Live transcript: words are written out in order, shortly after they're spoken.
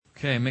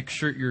Okay, make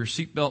sure your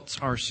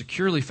seatbelts are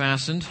securely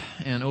fastened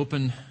and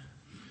open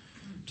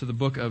to the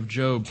book of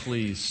Job,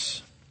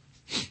 please.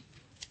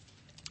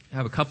 I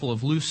have a couple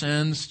of loose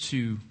ends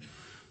to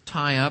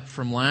tie up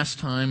from last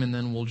time, and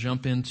then we'll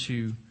jump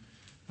into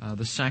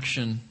the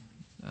section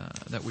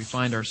that we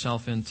find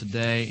ourselves in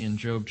today in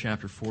Job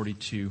chapter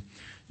 42. You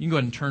can go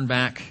ahead and turn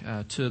back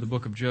to the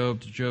book of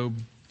Job, to Job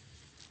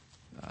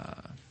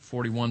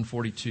 41,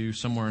 42,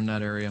 somewhere in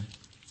that area.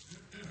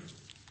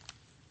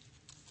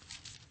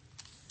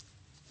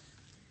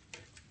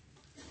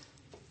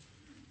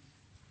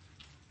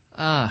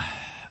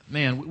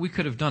 Man, we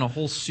could have done a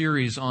whole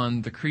series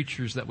on the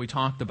creatures that we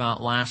talked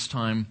about last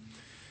time.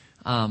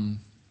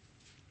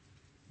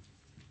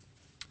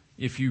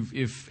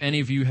 If any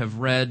of you have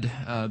read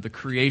the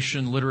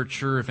creation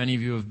literature, if any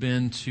of you have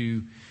been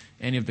to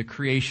any of the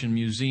creation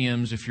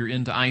museums, if you're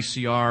into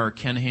ICR or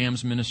Ken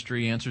Ham's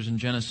ministry, Answers in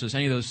Genesis,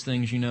 any of those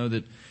things, you know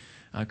that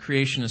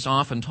creationists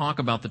often talk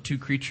about the two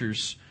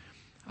creatures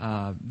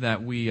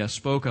that we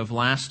spoke of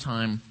last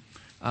time.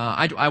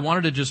 I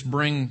wanted to just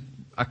bring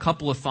a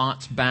couple of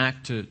thoughts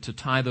back to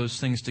tie those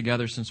things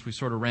together since we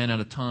sort of ran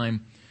out of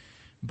time.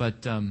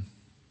 But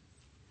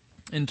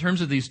in terms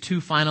of these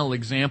two final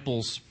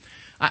examples,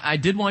 I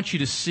did want you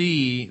to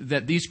see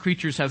that these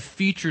creatures have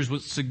features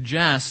which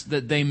suggest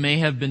that they may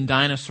have been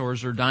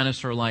dinosaurs or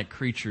dinosaur-like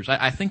creatures.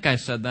 I think I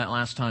said that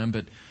last time,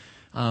 but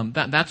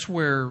that's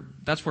where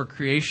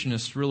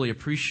creationists really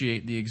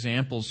appreciate the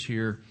examples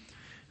here.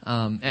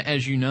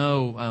 As you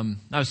know,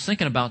 I was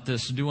thinking about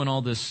this, doing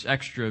all these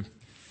extra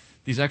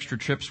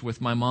trips with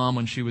my mom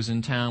when she was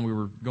in town. We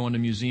were going to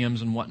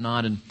museums and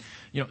whatnot, and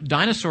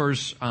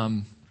dinosaurs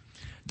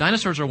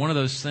are one of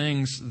those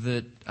things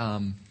that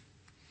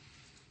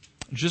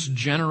just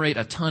generate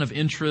a ton of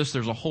interest.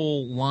 There's a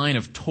whole line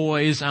of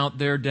toys out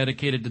there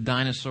dedicated to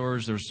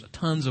dinosaurs. There's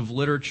tons of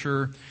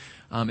literature.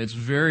 It's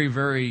very,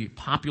 very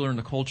popular in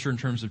the culture in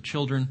terms of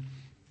children.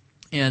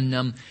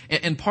 And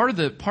part of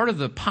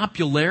the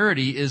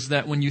popularity is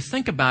that when you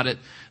think about it,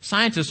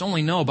 scientists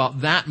only know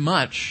about that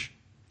much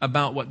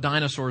about what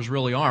dinosaurs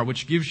really are,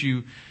 which gives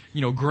you,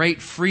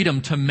 great freedom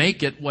to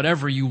make it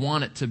whatever you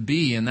want it to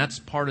be. And that's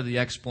part of the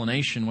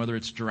explanation, whether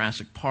it's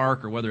Jurassic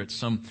Park or whether it's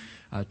some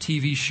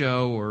TV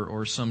show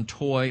or some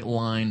toy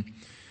line.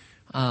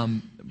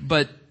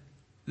 But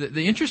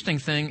the interesting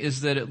thing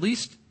is that at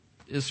least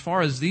as far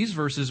as these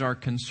verses are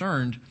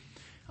concerned,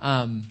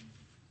 the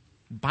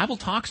Bible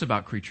talks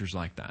about creatures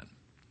like that.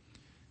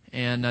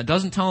 And it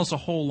doesn't tell us a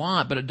whole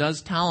lot, but it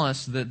does tell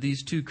us that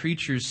these two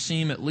creatures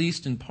seem, at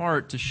least in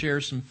part, to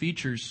share some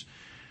features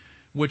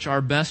which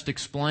are best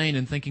explained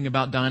in thinking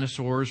about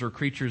dinosaurs or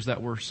creatures that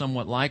were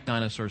somewhat like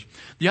dinosaurs.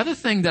 The other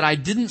thing that I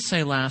didn't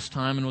say last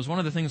time, and was one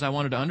of the things I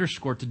wanted to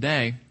underscore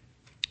today,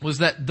 was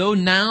that though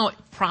now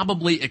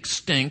probably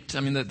extinct,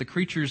 the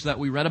creatures that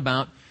we read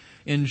about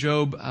in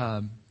Job,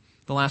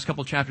 the last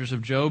couple of chapters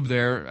of Job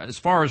there, as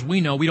far as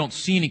we know, we don't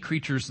see any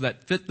creatures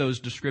that fit those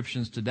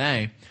descriptions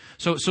today.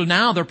 So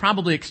now they're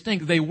probably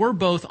extinct. They were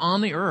both on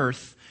the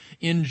earth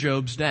in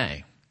Job's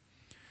day.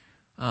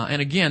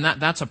 And again,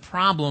 that's a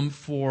problem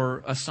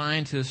for a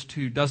scientist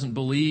who doesn't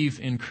believe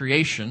in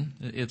creation.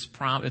 It's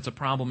a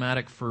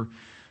problematic for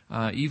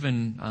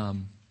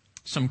even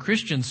some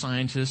Christian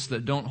scientists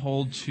that don't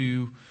hold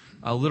to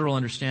a literal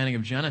understanding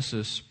of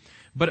Genesis.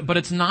 But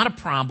it's not a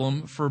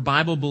problem for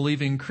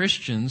Bible-believing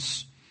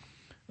Christians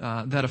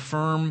that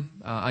affirm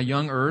a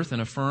young earth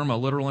and affirm a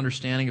literal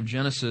understanding of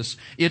Genesis.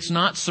 It's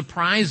not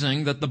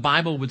surprising that the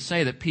Bible would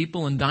say that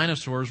people and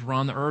dinosaurs were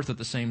on the earth at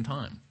the same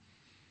time.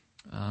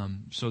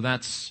 So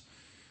that's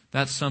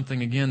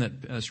something, again,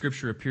 that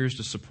Scripture appears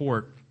to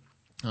support.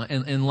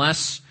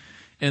 Unless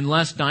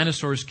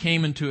dinosaurs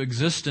came into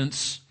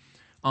existence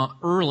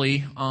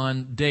early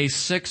on day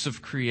 6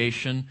 of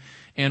creation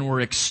and were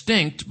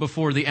extinct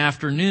before the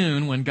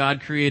afternoon when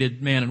God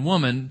created man and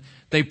woman,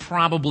 they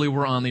probably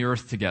were on the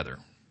earth together.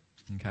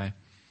 Okay?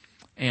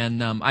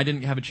 And I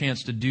didn't have a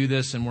chance to do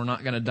this, and we're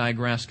not going to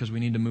digress because we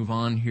need to move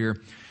on here.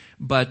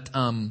 But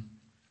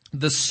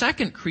the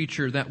second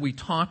creature that we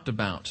talked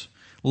about,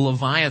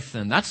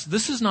 Leviathan,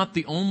 this is not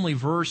the only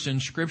verse in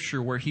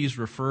Scripture where he's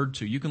referred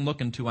to. You can look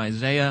into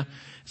Isaiah,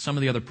 some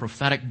of the other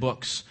prophetic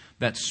books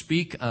that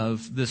speak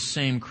of this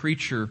same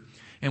creature,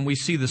 and we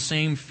see the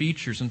same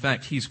features. In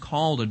fact, he's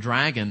called a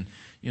dragon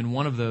in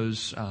one of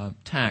those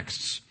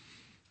texts.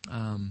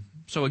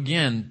 So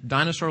again,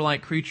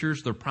 dinosaur-like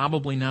creatures, they're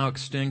probably now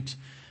extinct.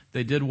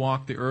 They did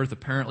walk the earth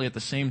apparently at the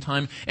same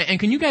time. And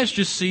can you guys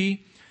just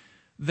see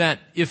that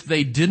if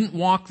they didn't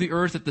walk the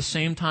earth at the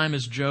same time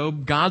as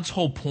Job, God's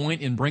whole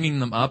point in bringing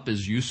them up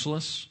is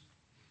useless?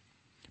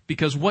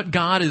 Because what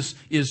God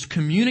is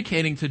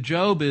communicating to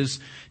Job is,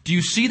 do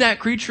you see that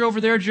creature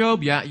over there,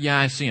 Job? Yeah,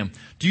 I see him.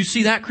 Do you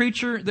see that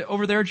creature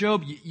over there,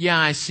 Job? Yeah,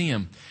 I see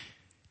him.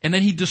 And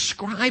then he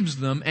describes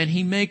them, and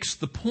he makes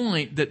the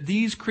point that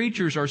these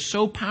creatures are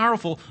so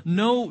powerful,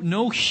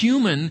 no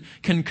human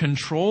can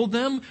control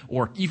them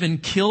or even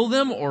kill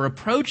them or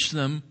approach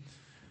them,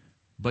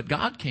 but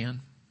God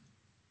can.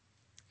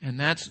 And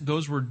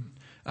those were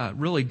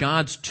really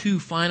God's two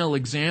final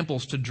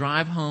examples to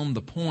drive home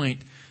the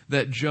point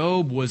that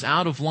Job was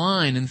out of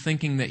line in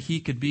thinking that he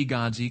could be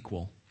God's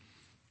equal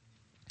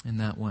in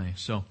that way.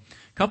 So,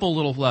 a couple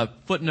little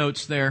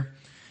footnotes there.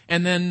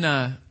 And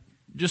then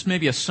just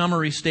maybe a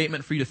summary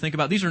statement for you to think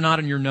about. These are not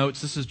in your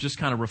notes. This is just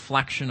kind of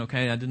reflection,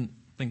 okay? I didn't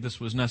think this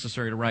was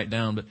necessary to write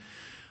down. But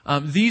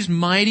these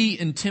mighty,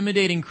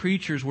 intimidating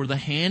creatures were the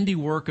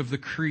handiwork of the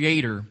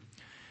Creator.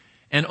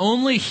 And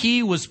only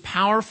He was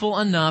powerful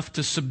enough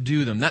to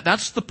subdue them.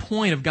 That's the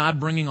point of God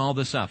bringing all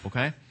this up,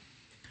 okay?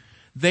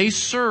 They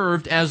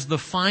served as the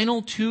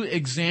final two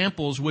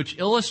examples which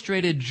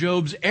illustrated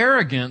Job's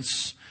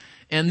arrogance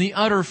and the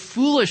utter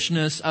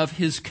foolishness of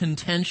his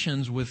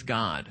contentions with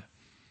God.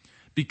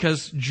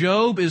 Because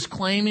Job is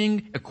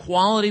claiming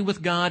equality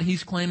with God,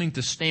 he's claiming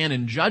to stand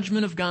in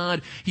judgment of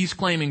God, he's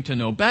claiming to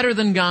know better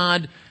than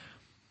God,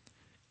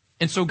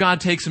 and so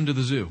God takes him to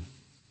the zoo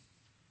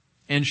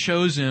and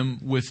shows him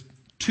with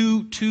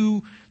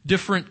two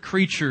different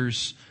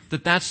creatures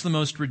that that's the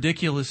most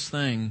ridiculous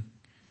thing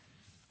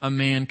a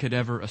man could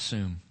ever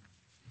assume.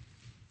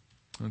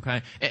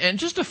 Okay? And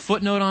just a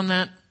footnote on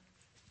that.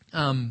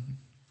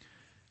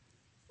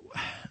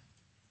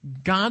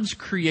 God's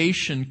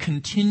creation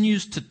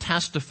continues to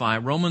testify,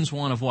 Romans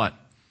 1, of what?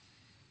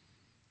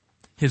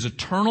 His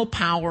eternal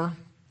power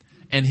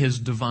and His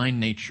divine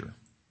nature.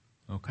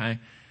 Okay?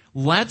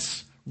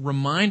 Let's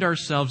remind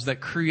ourselves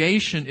that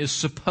creation is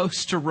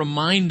supposed to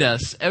remind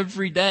us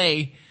every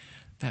day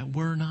that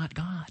we're not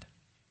God.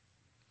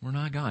 We're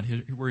not God.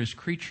 We're His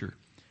creature.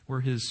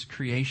 We're His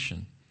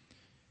creation.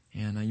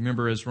 And you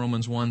remember, as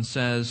Romans 1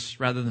 says,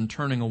 rather than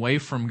turning away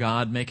from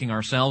God, making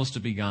ourselves to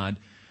be God,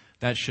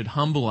 that should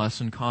humble us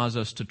and cause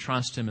us to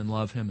trust Him and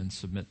love Him and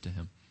submit to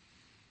Him.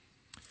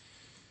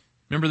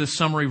 Remember this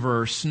summary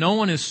verse. No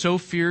one is so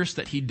fierce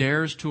that he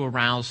dares to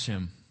arouse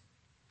him.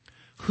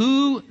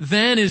 Who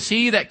then is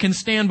he that can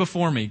stand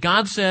before me?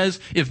 God says,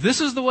 if this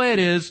is the way it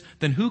is,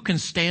 then who can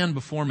stand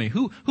before me?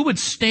 Who would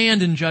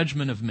stand in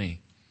judgment of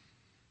me?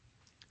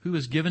 Who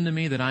is given to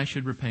me that I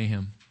should repay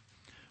him?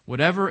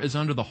 Whatever is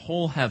under the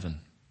whole heaven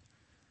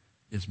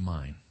is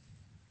mine,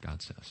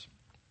 God says.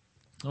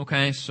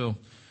 Okay, so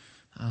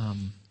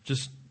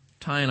just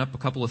tying up a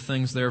couple of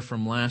things there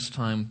from last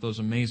time, those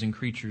amazing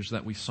creatures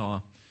that we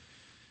saw.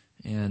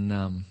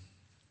 And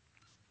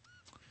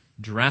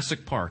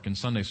Jurassic Park in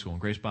Sunday school in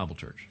Grace Bible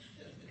Church.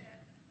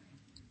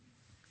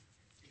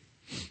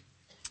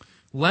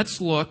 Let's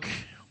look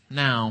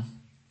now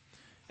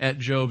at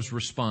Job's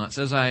response.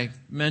 As I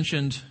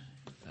mentioned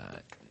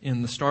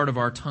in the start of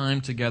our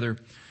time together,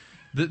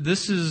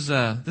 this is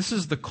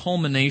the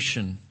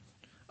culmination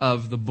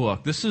of the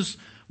book. This is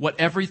what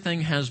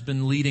everything has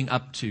been leading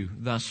up to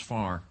thus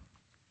far.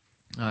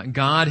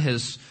 God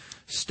has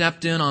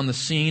stepped in on the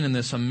scene in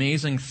this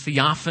amazing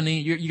theophany.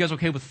 You guys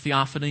okay with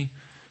theophany?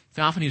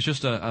 Theophany is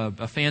just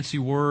a fancy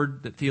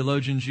word that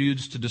theologians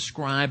use to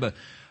describe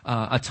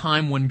a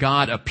time when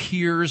God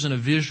appears in a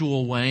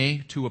visual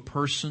way to a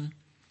person.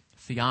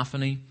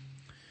 Theophany.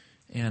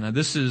 And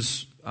this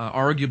is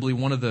arguably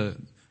one of the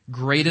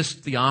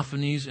greatest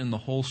theophanies in the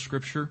whole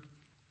Scripture.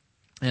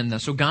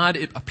 And so God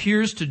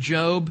appears to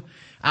Job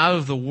out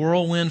of the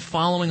whirlwind,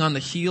 following on the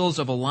heels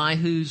of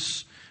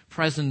Elihu's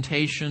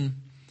presentation.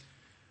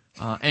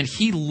 And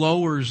He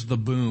lowers the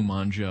boom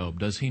on Job,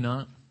 does He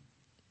not?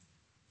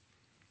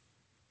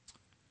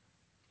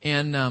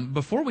 And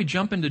before we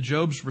jump into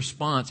Job's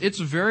response, it's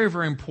very,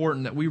 very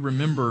important that we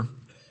remember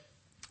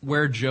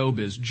where Job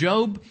is.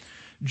 Job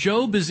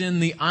is in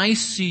the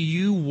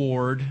ICU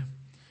ward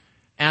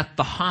at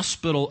the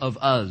hospital of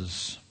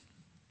Uz.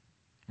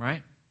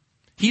 Right?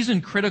 He's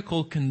in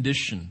critical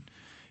condition.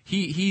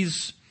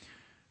 He's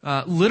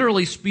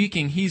literally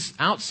speaking, he's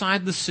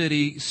outside the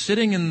city,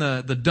 sitting in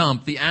the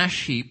dump, the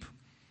ash heap.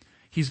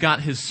 He's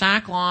got his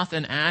sackcloth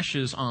and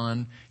ashes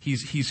on.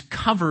 He's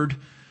covered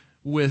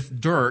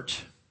with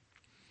dirt.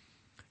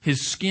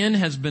 His skin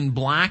has been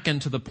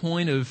blackened to the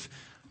point of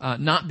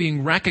not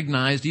being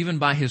recognized even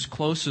by his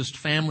closest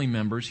family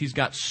members. He's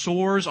got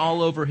sores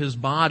all over his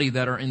body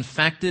that are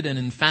infected and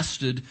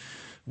infested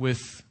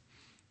with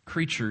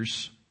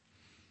creatures.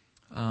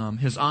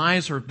 His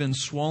eyes have been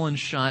swollen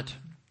shut.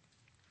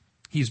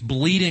 He's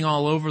bleeding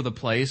all over the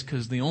place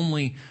because the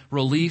only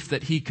relief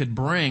that he could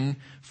bring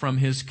from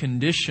his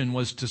condition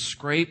was to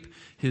scrape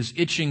his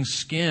itching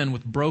skin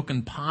with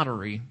broken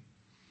pottery.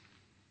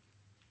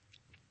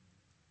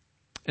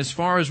 As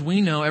far as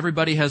we know,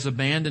 everybody has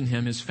abandoned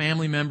him. His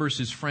family members,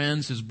 his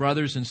friends, his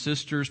brothers and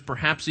sisters,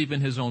 perhaps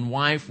even his own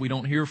wife. We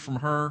don't hear from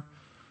her.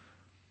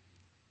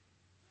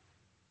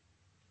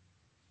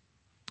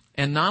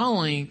 And not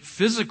only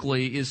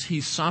physically is he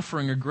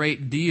suffering a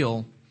great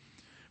deal,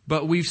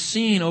 but we've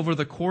seen over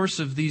the course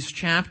of these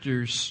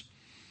chapters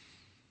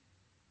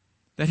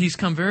that he's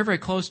come very, very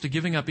close to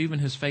giving up even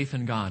his faith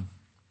in God.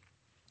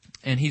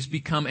 And he's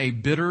become a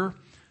bitter,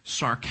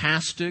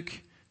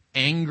 sarcastic,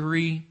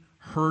 angry,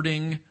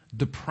 hurting,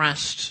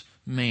 depressed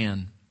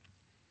man.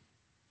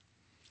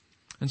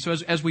 And so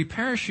as we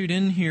parachute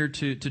in here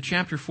to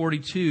chapter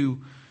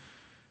 42,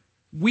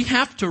 we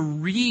have to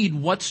read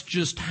what's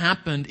just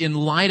happened in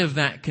light of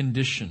that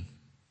condition.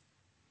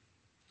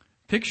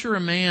 Picture a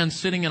man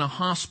sitting in a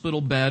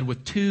hospital bed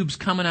with tubes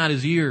coming out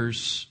his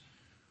ears,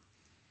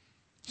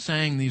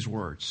 saying these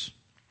words.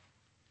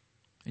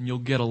 And you'll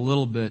get a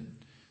little bit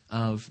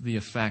of the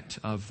effect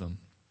of them.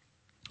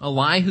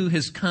 Elihu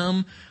has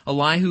come,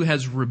 Elihu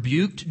has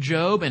rebuked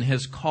Job and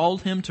has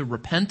called him to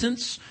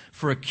repentance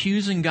for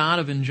accusing God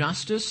of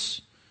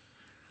injustice.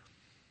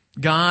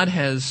 God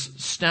has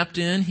stepped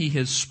in, He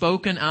has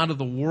spoken out of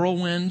the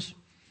whirlwind.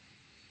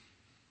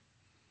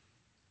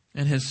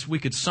 And we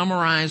could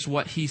summarize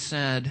what he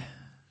said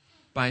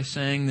by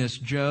saying this: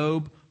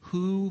 Job,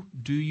 who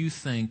do you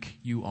think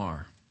you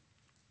are?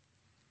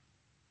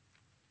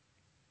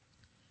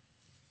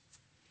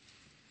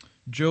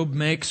 Job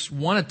makes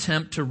one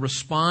attempt to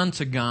respond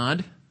to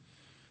God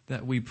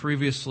that we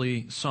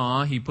previously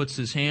saw. He puts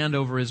his hand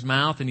over his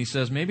mouth and he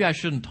says, maybe I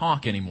shouldn't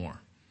talk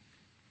anymore,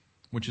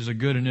 which is a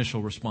good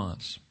initial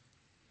response.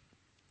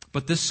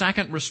 But this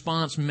second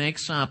response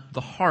makes up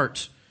the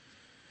heart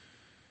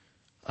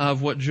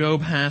of what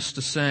Job has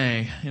to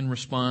say in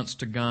response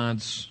to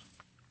God's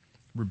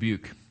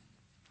rebuke.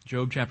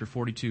 Job chapter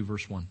 42,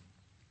 verse 1.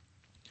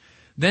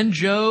 Then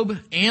Job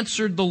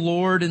answered the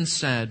Lord and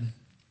said,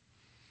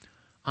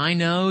 I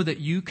know that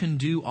you can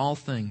do all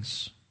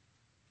things,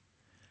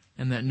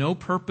 and that no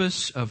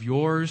purpose of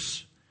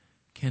yours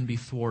can be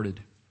thwarted.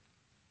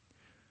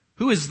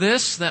 Who is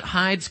this that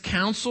hides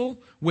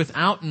counsel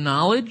without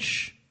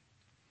knowledge?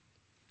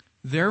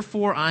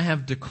 Therefore I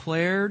have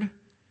declared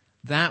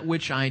that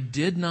which I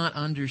did not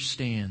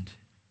understand,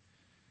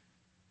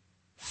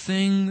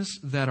 things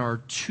that are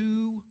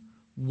too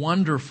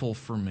wonderful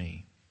for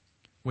me,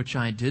 which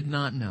I did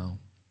not know.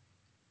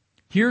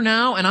 Hear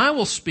now, and I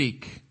will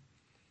speak.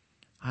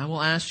 I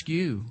will ask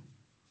you,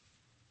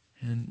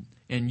 and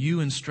you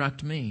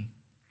instruct me.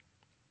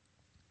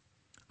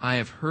 I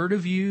have heard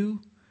of you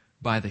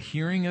by the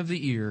hearing of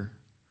the ear,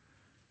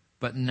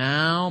 but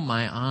now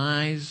my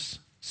eyes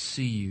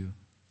see you.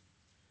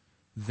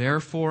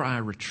 Therefore I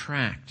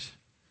retract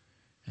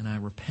and I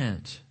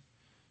repent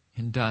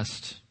in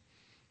dust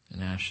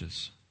and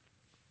ashes.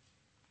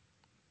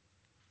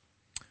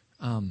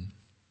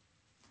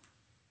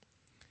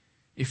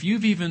 If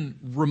you've even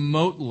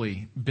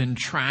remotely been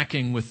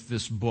tracking with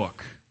this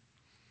book,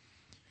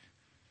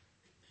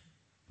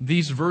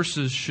 these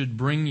verses should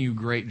bring you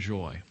great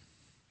joy.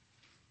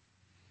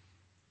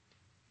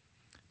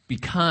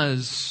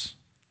 Because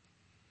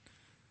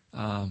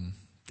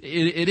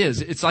it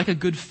is. It's like a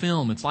good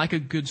film. It's like a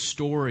good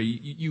story.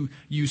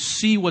 You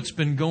see what's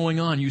been going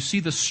on. You see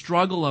the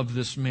struggle of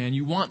this man.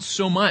 You want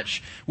so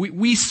much.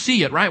 We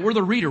see it, right? We're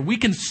the reader. We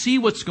can see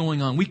what's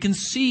going on. We can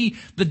see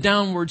the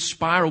downward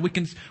spiral. We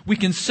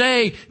can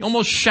say,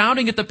 almost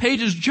shouting at the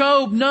pages,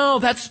 Job, no,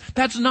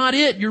 that's not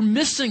it. You're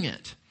missing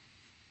it.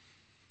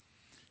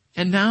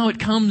 And now it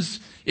comes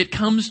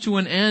to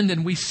an end,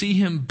 and we see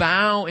him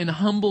bow in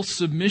humble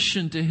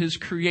submission to his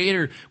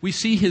Creator. We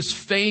see his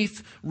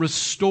faith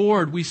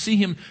restored. We see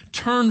him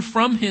turn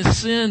from his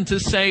sin to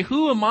say,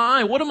 who am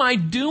I? What am I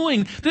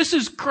doing? This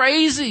is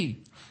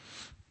crazy.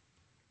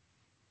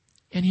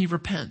 And he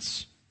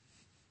repents.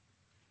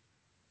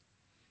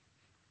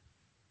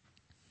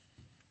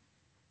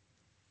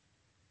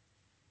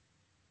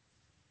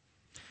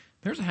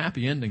 There's a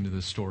happy ending to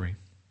this story.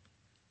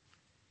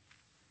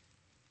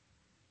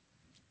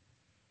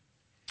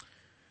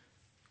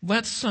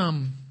 Let's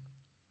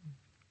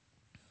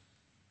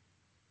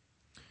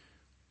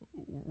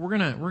we're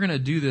gonna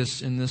do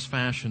this in this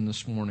fashion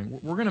this morning.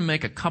 We're gonna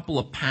make a couple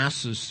of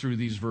passes through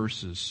these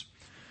verses.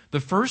 The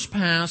first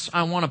pass,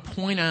 I want to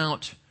point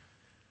out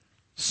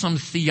some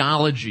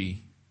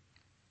theology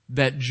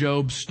that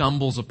Job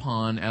stumbles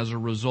upon as a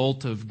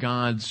result of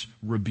God's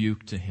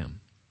rebuke to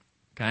him.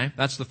 Okay?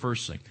 That's the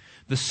first thing.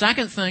 The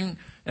second thing,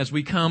 as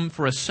we come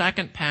for a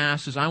second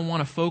pass, is I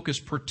want to focus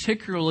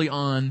particularly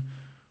on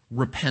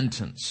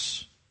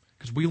repentance,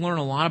 because we learn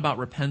a lot about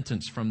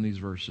repentance from these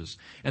verses.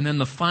 And then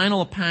the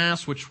final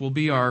pass, which will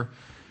be our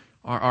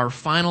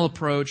final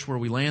approach where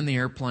we land the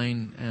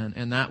airplane,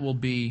 and that will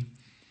be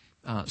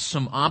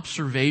some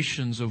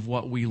observations of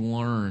what we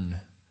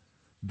learn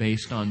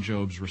based on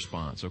Job's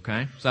response,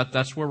 okay? So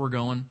that's where we're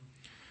going.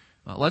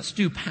 Let's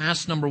do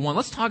pass number one.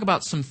 Let's talk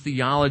about some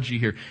theology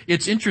here.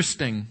 It's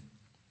interesting.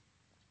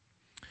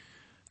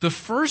 The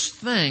first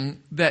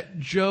thing that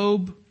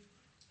Job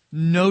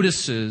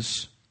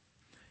notices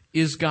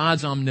is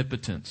God's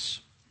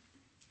omnipotence.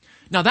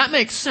 Now that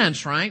makes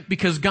sense, right?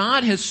 Because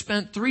God has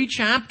spent 3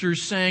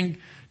 chapters saying,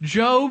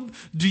 Job,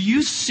 do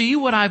you see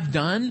what I've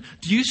done?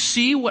 Do you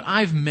see what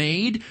I've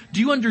made? Do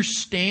you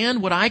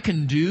understand what I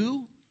can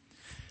do?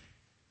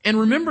 And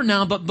remember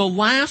now, but the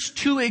last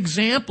 2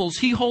 examples,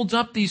 he holds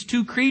up these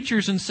 2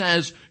 creatures and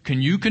says,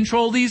 can you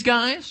control these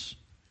guys?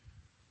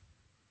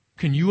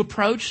 Can you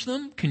approach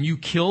them? Can you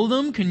kill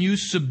them? Can you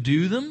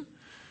subdue them?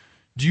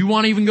 Do you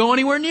want to even go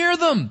anywhere near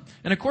them?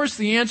 And of course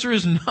the answer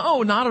is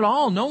no, not at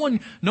all. No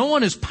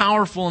one is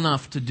powerful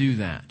enough to do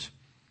that.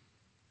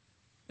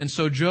 And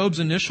so Job's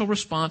initial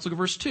response, look at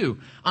verse 2.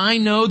 I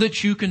know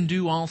that you can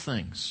do all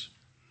things.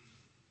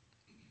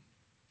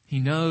 He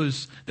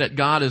knows that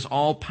God is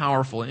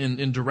all-powerful.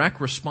 In direct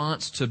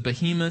response to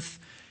Behemoth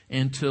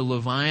and to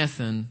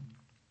Leviathan,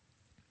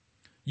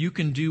 you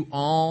can do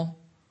all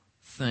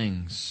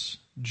things.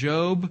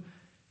 Job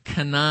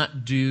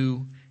cannot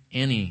do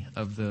any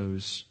of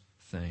those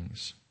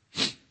things.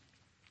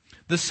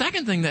 The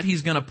second thing that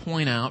he's going to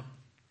point out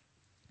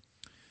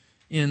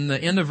in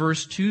the end of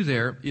verse 2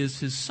 there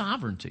is his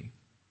sovereignty.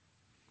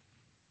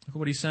 Look at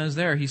what he says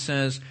there. He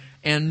says,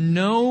 and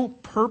no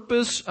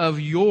purpose of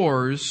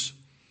yours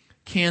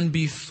can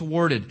be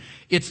thwarted.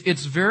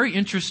 It's very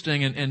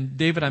interesting, and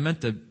David, I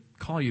meant to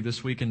call you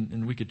this week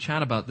and we could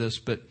chat about this,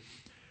 but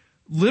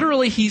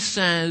literally he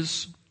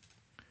says,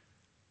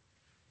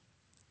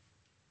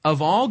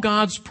 of all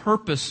God's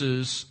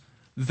purposes,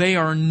 they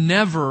are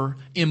never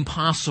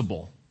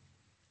impossible.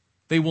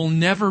 They will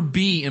never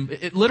be,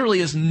 it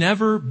literally is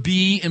never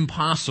be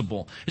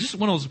impossible. It's just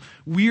one of those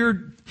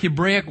weird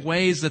Hebraic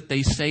ways that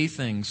they say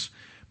things.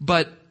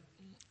 But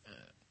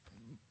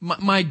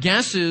my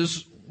guess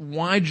is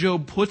why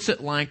Job puts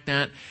it like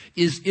that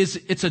is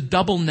it's a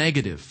double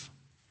negative.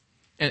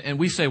 And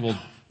we say, well,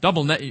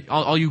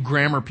 all you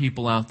grammar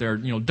people out there,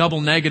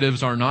 double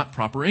negatives are not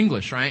proper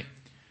English, right?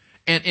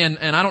 And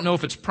I don't know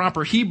if it's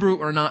proper Hebrew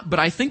or not, but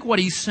I think what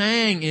he's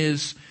saying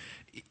is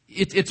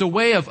it's a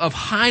way of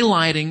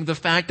highlighting the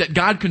fact that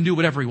God can do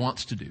whatever He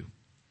wants to do.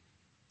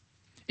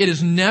 It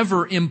is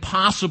never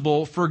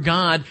impossible for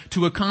God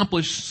to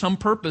accomplish some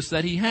purpose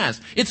that He has.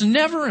 It's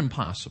never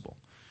impossible.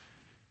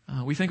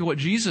 We think of what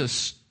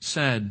Jesus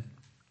said,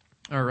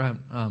 or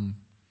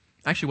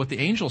actually what the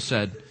angel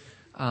said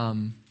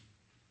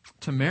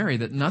to Mary,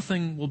 that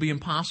nothing will be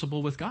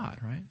impossible with God,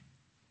 right?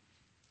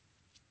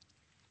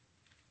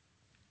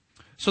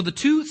 So the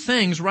two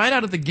things right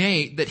out of the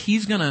gate that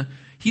he's going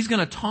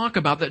to talk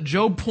about, that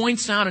Job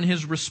points out in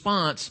his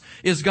response,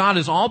 is God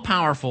is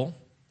all-powerful.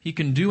 He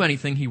can do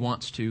anything He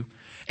wants to.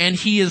 And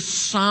He is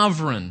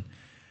sovereign.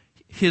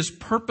 His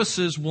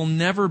purposes will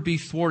never be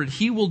thwarted.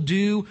 He will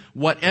do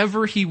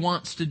whatever He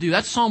wants to do.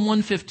 That's Psalm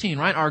 115,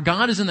 right? Our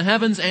God is in the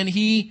heavens and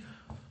He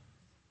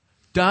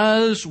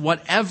does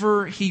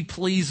whatever He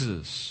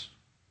pleases.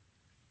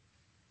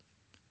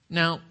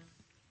 Now,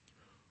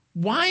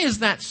 why is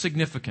that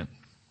significant?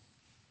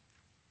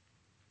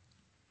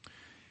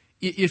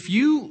 If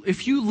you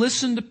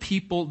listen to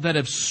people that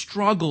have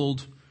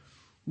struggled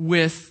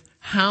with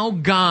how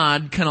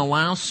God can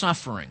allow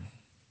suffering,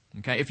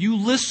 okay, if you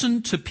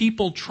listen to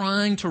people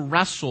trying to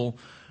wrestle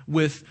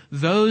with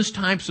those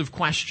types of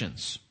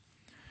questions,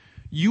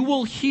 you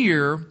will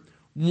hear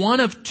one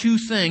of two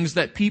things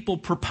that people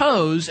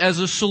propose as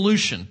a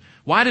solution.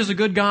 Why does a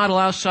good God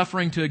allow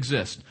suffering to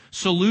exist?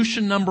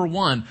 Solution number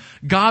one,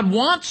 God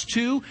wants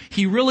to,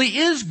 He really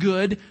is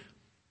good,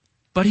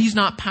 but He's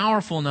not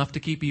powerful enough to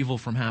keep evil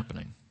from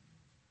happening.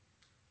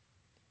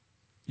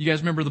 You guys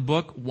remember the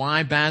book,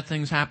 Why Bad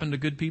Things Happen to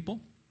Good People?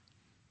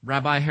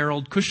 Rabbi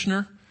Harold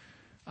Kushner,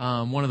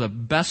 one of the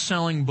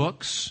best-selling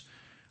books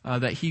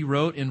that he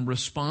wrote in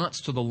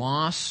response to the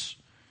loss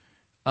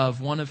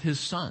of one of his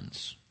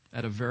sons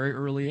at a very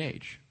early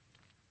age.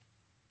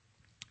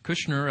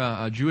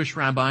 Kushner, a Jewish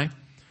rabbi,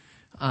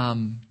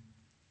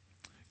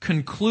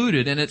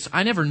 concluded, and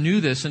I never knew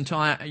this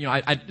until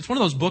it's one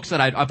of those books that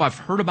I've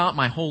heard about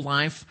my whole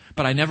life,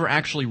 but I never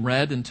actually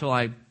read until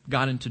I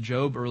got into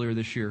Job earlier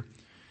this year.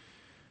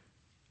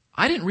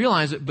 I didn't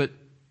realize it, but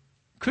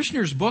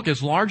Kushner's book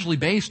is largely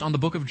based on the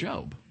book of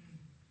Job.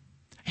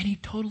 And he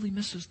totally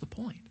misses the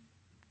point.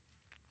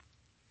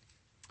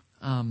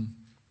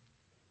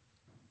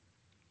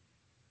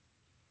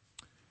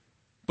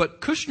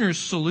 But Kushner's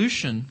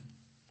solution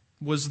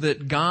was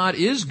that God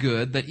is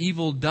good, that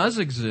evil does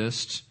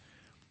exist.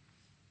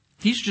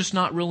 He's just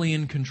not really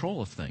in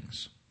control of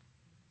things.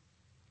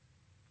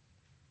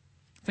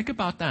 Think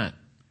about that.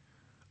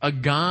 A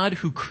God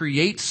who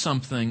creates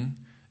something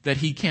that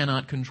He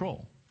cannot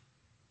control.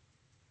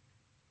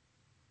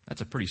 That's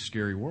a pretty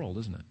scary world,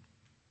 isn't it?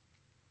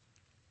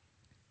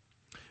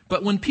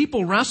 But when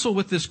people wrestle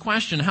with this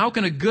question, how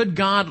can a good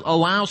God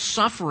allow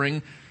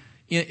suffering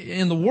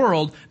in the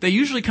world, they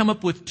usually come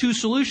up with two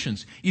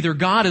solutions. Either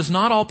God is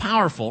not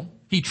all-powerful,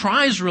 He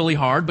tries really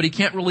hard, but He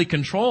can't really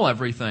control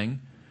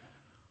everything,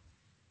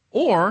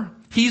 or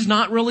He's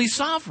not really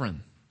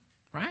sovereign,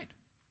 right?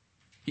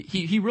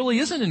 He really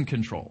isn't in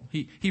control.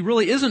 He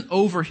really isn't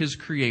over His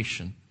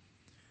creation.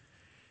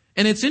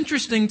 And it's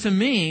interesting to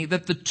me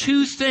that the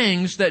two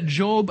things that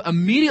Job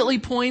immediately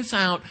points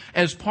out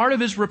as part of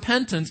his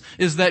repentance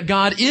is that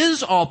God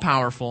is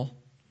all-powerful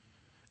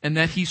and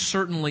that He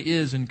certainly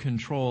is in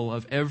control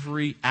of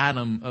every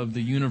atom of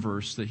the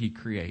universe that He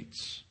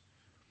creates.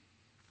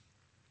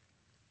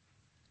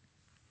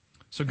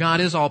 So God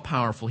is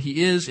all-powerful.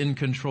 He is in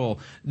control.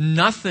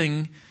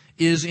 Nothing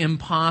is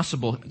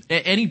impossible.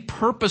 Any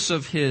purpose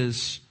of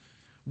His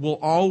will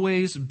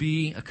always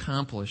be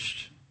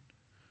accomplished.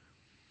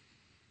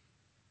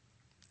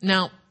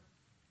 Now,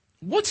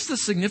 what's the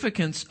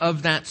significance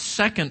of that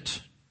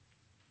second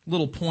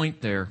little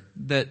point there,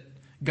 that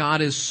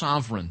God is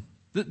sovereign.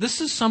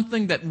 This is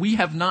something that we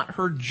have not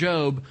heard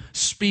Job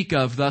speak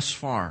of thus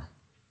far.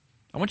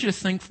 I want you to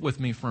think with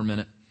me for a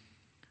minute.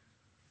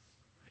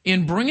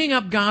 In bringing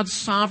up God's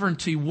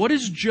sovereignty, what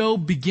is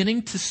Job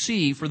beginning to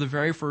see for the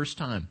very first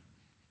time?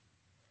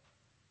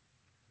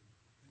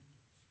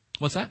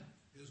 What's that?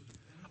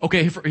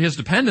 Okay, for his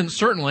dependence,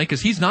 certainly,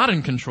 because he's not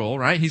in control,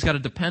 right? He's got to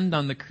depend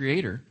on the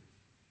Creator.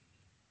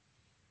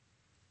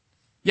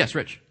 Yes,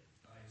 Rich?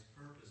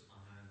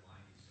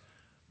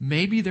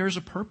 Maybe there's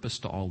a purpose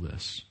to all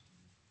this.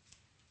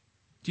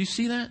 Do you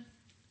see that?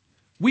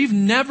 We've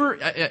never,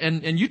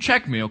 and you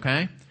check me,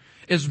 okay?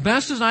 As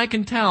best as I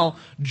can tell,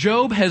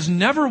 Job has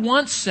never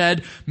once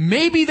said,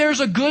 maybe there's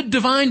a good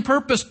divine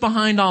purpose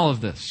behind all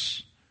of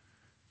this.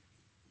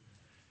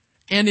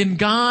 And in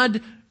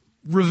God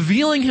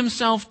revealing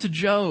himself to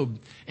Job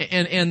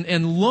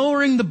and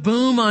lowering the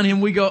boom on him,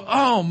 we go,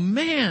 oh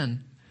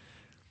man.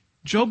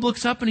 Job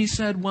looks up and he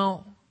said,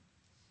 well,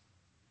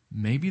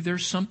 maybe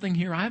there's something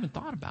here I haven't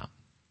thought about.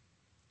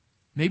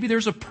 Maybe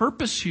there's a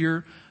purpose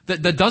here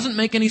that doesn't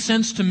make any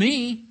sense to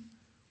me.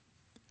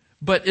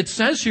 But it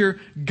says here,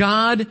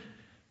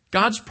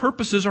 God's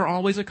purposes are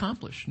always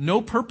accomplished.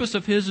 No purpose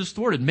of His is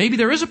thwarted. Maybe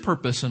there is a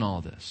purpose in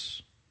all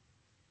this.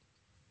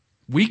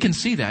 We can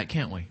see that,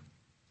 can't we?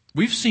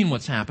 We've seen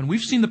what's happened.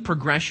 We've seen the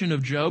progression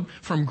of Job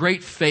from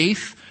great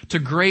faith to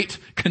great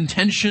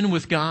contention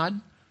with God.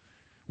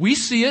 We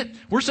see it.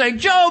 We're saying,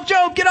 Job,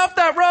 get off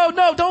that road.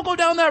 No, don't go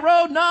down that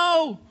road.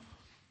 No.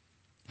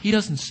 He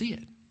doesn't see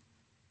it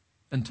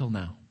until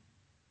now.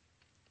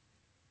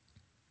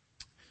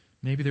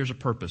 Maybe there's a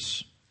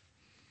purpose.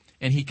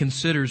 And he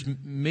considers,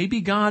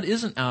 maybe God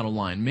isn't out of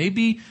line.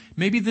 Maybe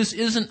this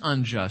isn't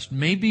unjust.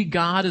 Maybe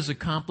God is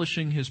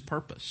accomplishing His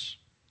purpose.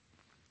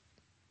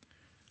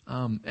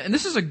 And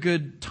this is a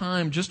good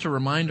time just to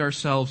remind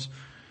ourselves.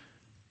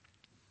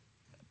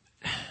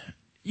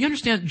 You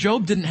understand,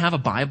 Job didn't have a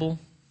Bible.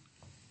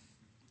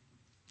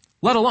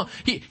 Let alone,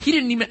 he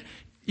didn't even,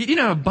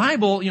 a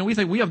Bible, we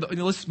think we have,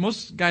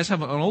 most guys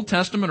have an Old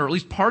Testament or at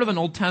least part of an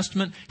Old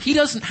Testament. He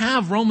doesn't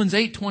have Romans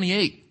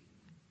 8:28.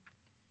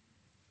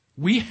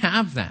 We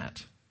have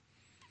that.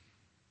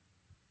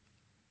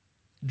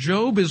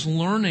 Job is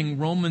learning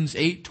Romans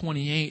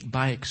 8:28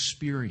 by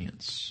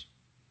experience.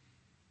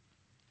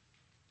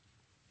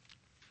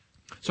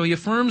 So he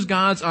affirms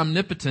God's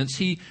omnipotence.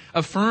 He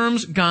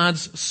affirms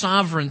God's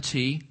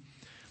sovereignty.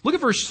 Look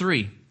at verse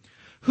 3.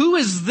 Who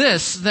is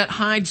this that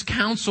hides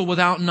counsel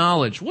without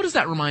knowledge? What does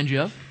that remind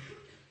you of?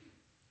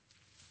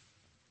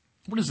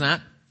 What is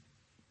that?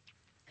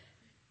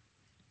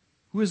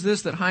 Who is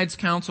this that hides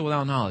counsel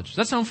without knowledge? Does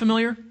that sound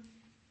familiar?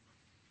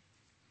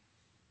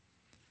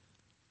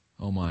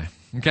 Oh my.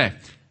 Okay.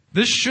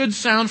 This should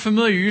sound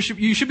familiar.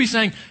 You should be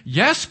saying,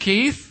 yes,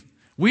 Keith,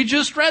 we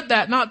just read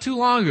that not too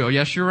long ago.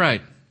 Yes, you're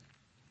right.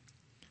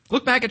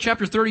 Look back at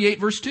chapter 38,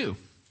 verse 2.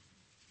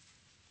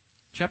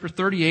 Chapter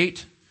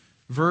 38,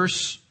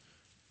 verse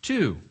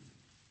 2.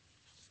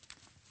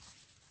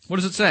 What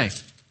does it say?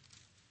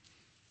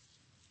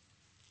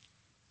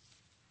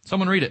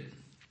 Someone read it.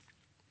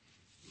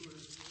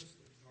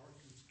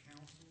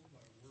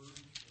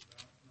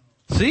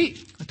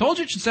 See? I told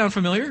you it should sound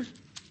familiar.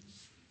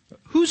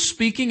 Who's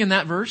speaking in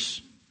that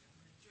verse?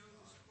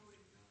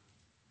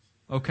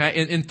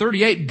 Okay, in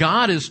 38,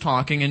 God is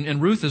talking,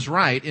 and Ruth is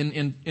right.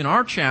 In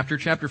our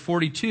chapter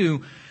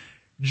 42,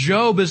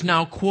 Job is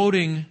now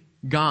quoting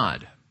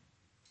God.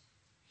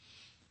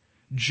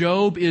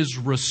 Job is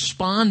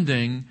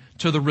responding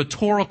to the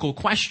rhetorical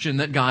question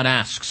that God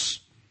asks.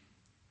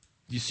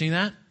 Do you see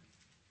that?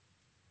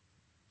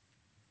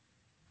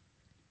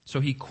 So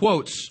he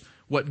quotes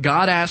what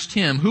God asked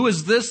him. Who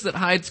is this that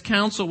hides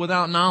counsel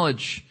without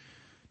knowledge?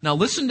 Now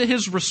listen to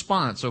his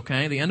response,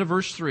 okay? The end of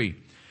verse 3.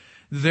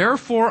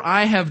 Therefore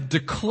I have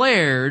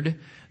declared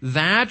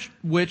that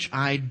which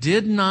I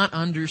did not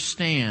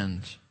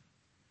understand,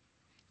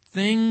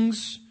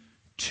 things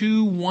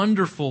too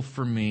wonderful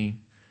for me,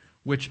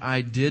 which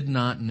I did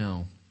not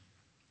know.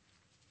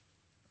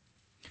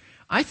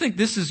 I think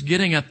this is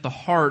getting at the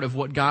heart of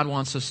what God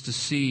wants us to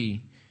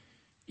see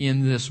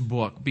in this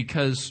book,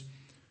 because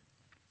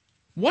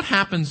what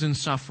happens in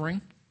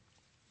suffering?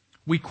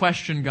 We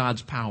question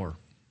God's power.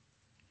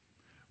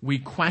 We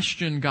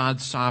question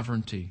God's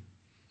sovereignty.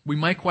 We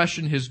might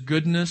question His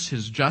goodness,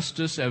 His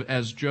justice,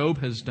 as Job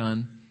has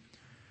done.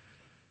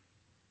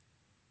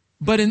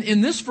 But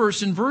in this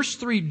verse, in verse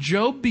 3,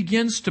 Job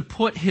begins to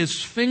put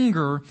his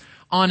finger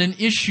on an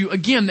issue,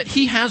 again, that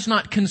he has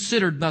not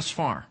considered thus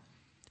far.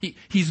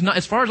 He's not,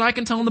 as far as I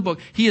can tell in the book,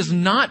 he has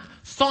not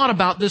thought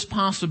about this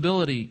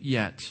possibility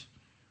yet.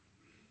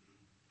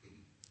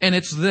 And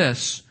it's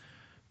this.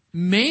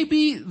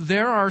 Maybe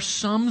there are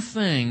some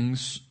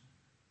things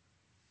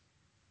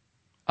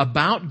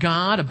about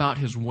God, about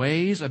His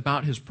ways,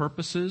 about His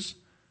purposes,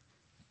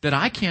 that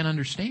I can't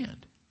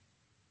understand.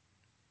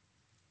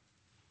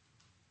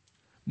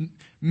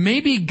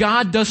 Maybe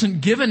God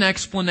doesn't give an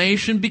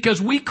explanation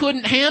because we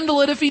couldn't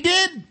handle it if He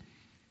did.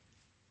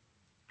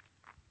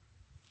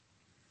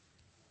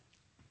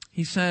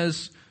 He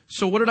says,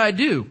 So what did I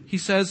do? He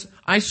says,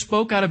 I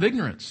spoke out of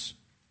ignorance.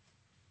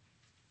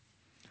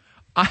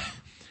 I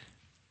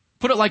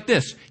put it like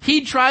this.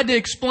 He tried to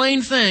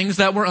explain things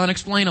that were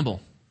unexplainable.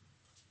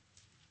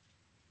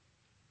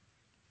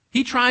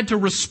 He tried to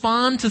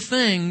respond to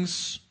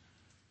things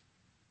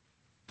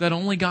that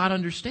only God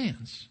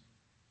understands.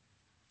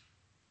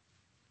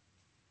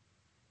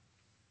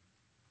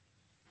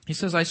 He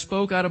says, I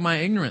spoke out of my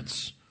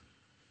ignorance.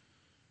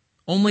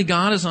 Only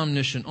God is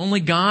omniscient.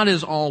 Only God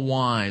is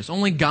all-wise.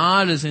 Only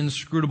God is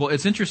inscrutable.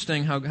 It's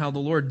interesting how the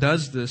Lord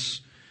does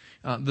this.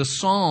 The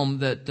psalm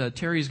that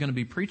Terry is going to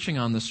be preaching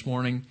on this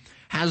morning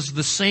has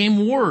the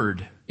same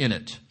word in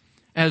it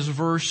as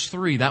verse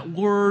 3. That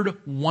word,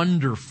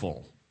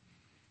 wonderful.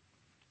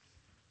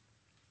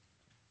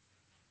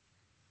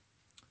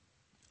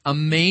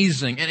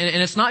 Amazing.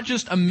 And it's not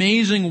just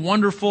amazing,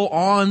 wonderful,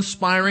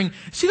 awe-inspiring.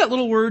 See that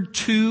little word,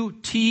 to,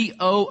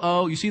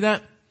 T-O-O? You see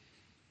that?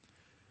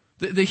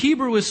 The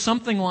Hebrew is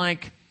something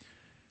like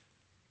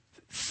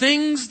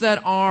things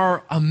that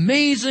are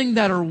amazing,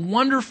 that are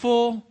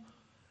wonderful,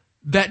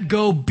 that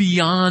go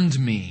beyond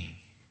me.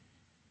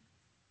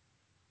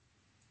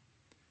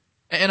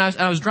 And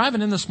I was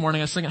driving in this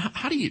morning, I was thinking,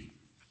 how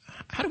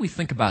do we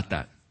think about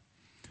that?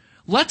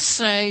 Let's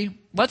say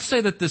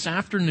that this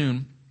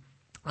afternoon,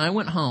 I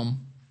went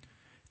home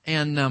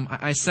and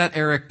I sat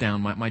Eric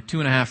down, my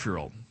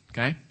 2.5-year-old,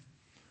 okay?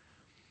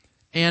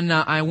 And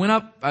I went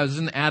up, I was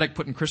in the attic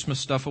putting Christmas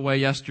stuff away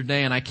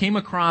yesterday, and I came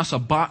across a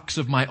box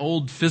of my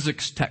old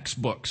physics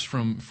textbooks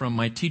from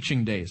my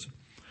teaching days.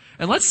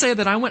 And let's say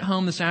that I went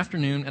home this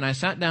afternoon and I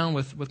sat down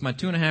with my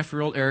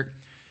 2.5-year-old Eric,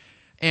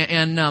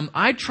 and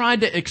I tried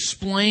to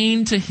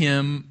explain to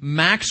him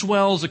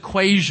Maxwell's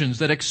equations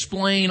that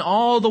explain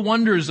all the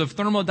wonders of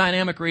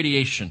thermodynamic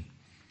radiation.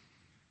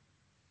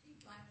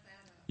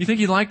 You think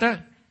he'd like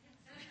that?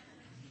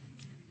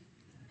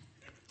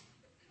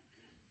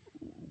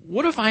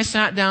 What if I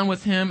sat down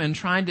with him and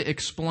tried to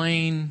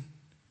explain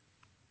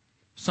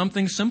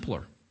something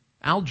simpler?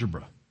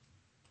 Algebra.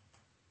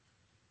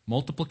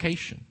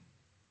 Multiplication.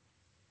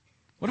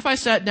 What if I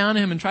sat down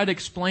to him and tried to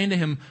explain to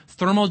him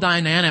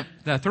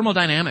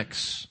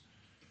thermodynamics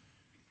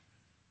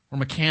or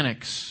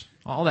mechanics?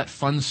 All that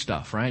fun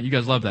stuff, right? You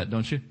guys love that,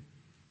 don't you?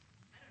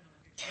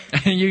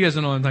 You guys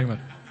don't know what I'm talking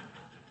about.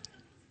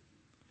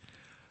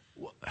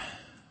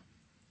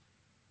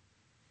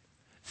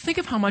 Think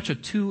of how much a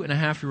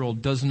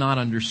 2.5-year-old does not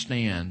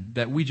understand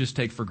that we just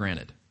take for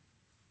granted.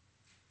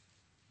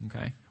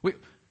 Okay?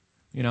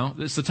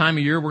 It's the time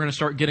of year we're going to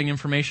start getting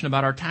information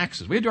about our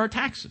taxes. We have to do our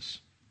taxes.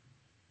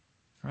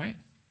 Right?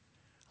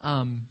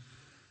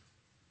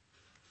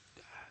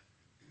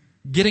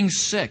 Getting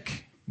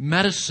sick,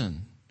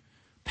 medicine,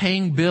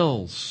 paying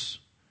bills,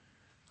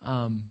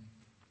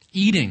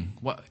 eating,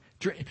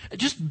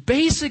 just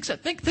basics.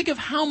 Think of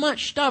how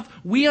much stuff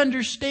we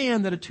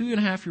understand that a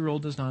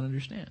 2.5-year-old does not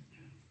understand.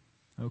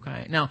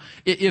 Okay. Now,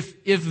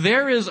 if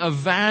there is a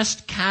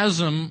vast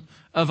chasm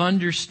of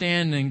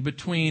understanding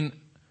between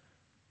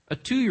a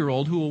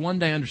 2-year-old who will one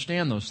day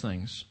understand those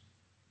things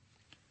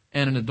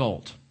and an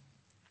adult,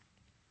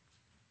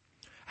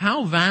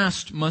 how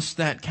vast must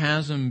that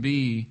chasm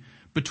be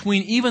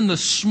between even the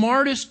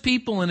smartest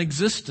people in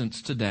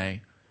existence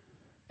today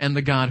and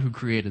the God who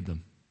created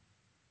them?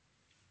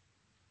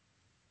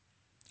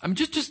 I mean,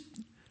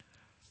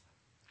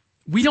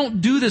 we don't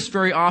do this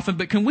very often,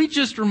 but can we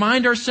just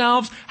remind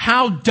ourselves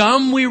how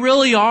dumb we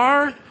really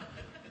are?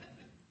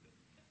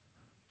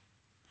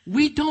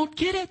 We don't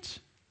get it.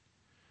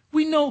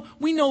 We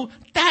know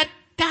that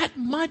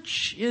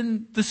much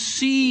in the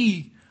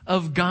sea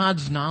of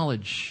God's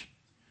knowledge.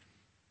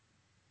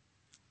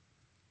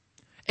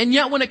 And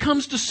yet when it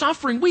comes to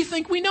suffering, we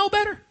think we know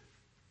better.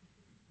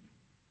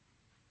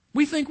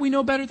 We think we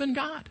know better than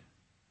God.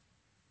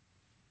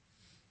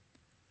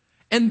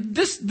 And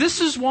this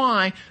is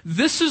why,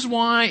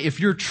 if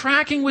you're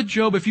tracking with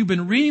Job, if you've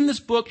been reading this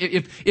book,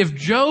 if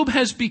Job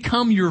has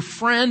become your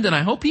friend, and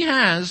I hope he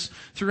has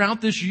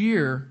throughout this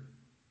year,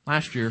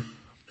 last year,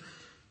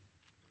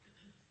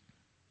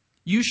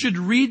 you should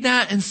read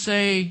that and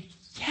say,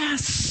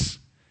 yes.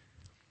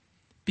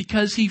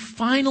 Because he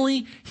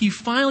finally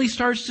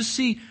starts to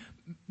see,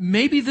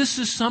 maybe this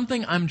is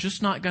something I'm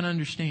just not going to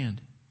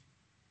understand.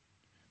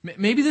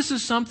 Maybe this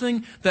is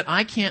something that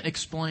I can't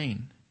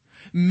explain.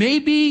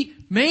 Maybe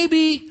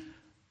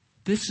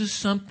this is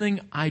something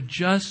I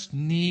just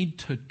need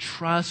to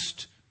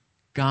trust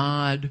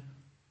God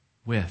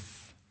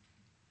with.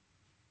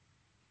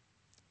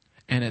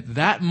 And at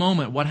that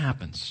moment, what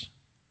happens?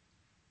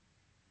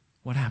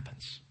 What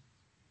happens?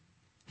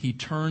 He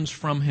turns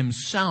from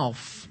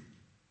himself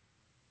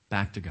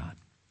back to God.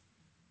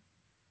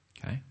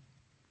 Okay?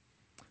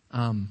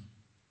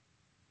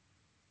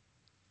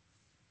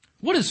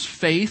 What is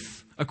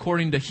faith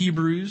according to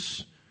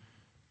Hebrews?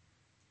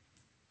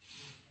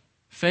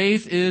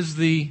 Faith is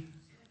the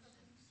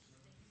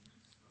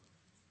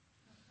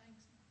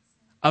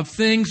of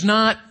things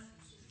not.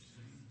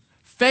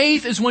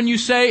 Faith is when you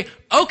say,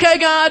 okay,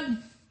 God,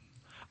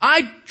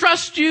 I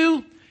trust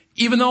you,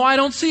 even though I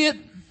don't see it.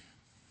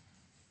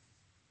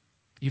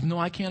 even though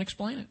I can't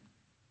explain it.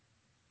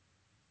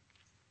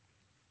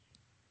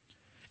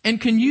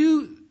 And can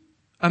you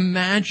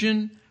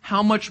imagine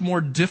how much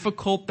more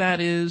difficult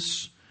that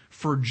is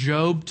for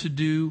Job to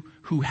do,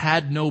 who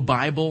had no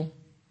Bible,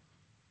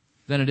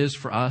 than it is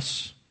for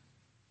us?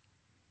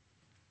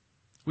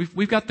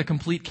 We've got the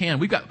complete can.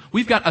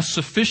 We've got a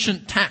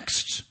sufficient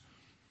text.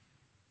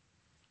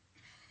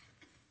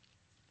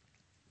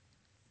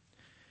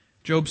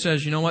 Job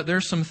says, you know what?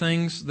 There's some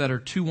things that are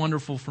too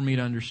wonderful for me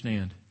to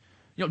understand.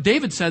 You know,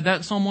 David said that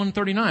in Psalm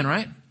 139,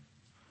 right?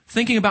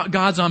 Thinking about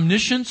God's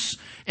omniscience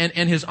and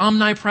His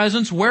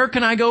omnipresence. Where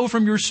can I go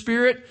from your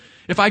Spirit?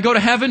 If I go to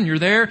heaven, you're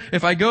there.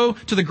 If I go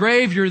to the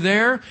grave, you're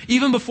there.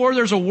 Even before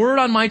there's a word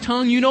on my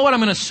tongue, you know what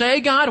I'm going to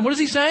say, God? And what does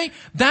He say?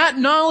 That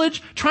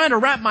knowledge, trying to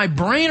wrap my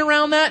brain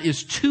around that,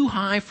 is too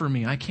high for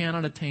me. I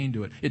cannot attain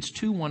to it. It's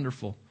too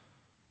wonderful.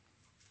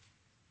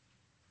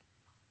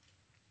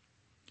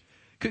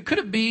 Could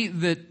it be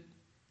that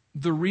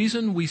the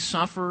reason we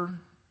suffer,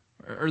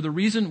 or the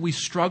reason we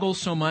struggle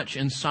so much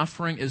in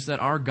suffering, is that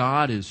our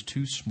God is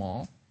too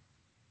small?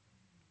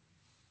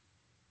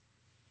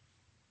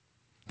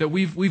 That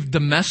we've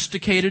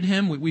domesticated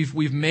Him,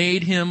 we've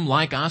made Him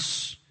like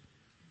us?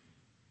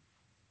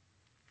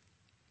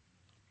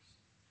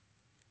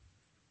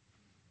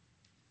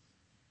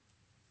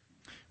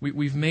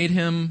 We've made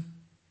Him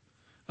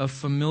a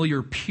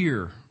familiar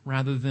peer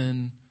rather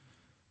than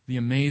the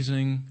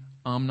amazing,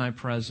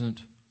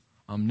 omnipresent,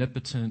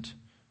 omnipotent,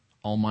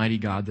 almighty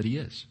God that He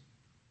is.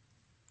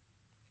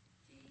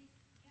 Can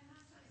I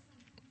say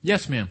something?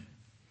 Yes, ma'am.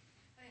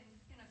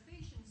 In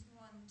Ephesians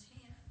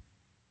 1:10,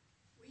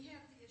 we have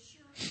the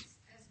assurance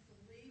as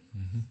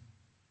believers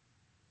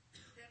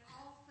that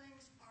all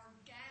things are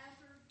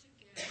gathered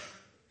together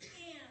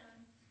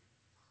in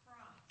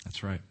Christ.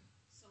 That's right.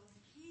 So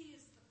He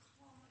is the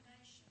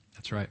culmination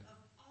That's right. of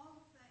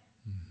all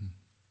things.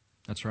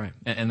 That's right.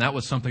 And that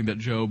was something that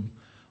Job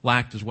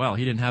lacked as well.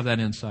 He didn't have that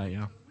insight,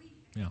 yeah.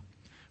 Yeah.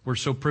 We're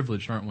so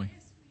privileged, aren't we?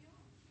 Yes, we are.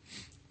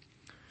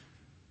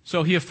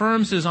 So he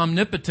affirms His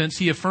omnipotence,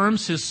 He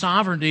affirms His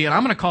sovereignty, and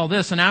I'm going to call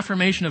this an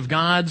affirmation of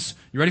God's,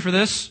 you ready for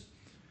this?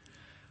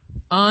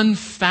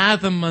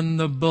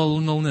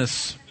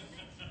 Unfathomableness.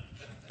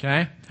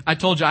 Okay? I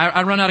told you,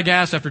 I run out of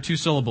gas after 2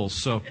 syllables,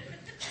 so.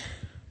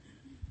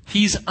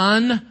 He's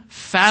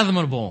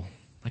unfathomable.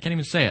 I can't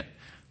even say it.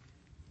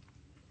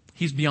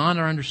 He's beyond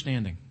our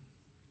understanding.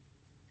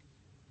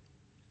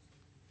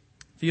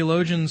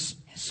 Theologians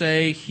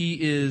say He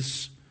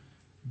is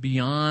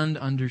beyond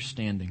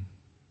understanding.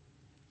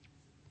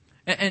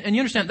 And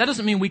you understand, that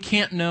doesn't mean we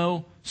can't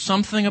know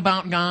something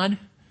about God.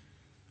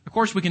 Of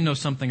course we can know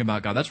something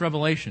about God. That's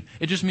revelation.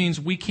 It just means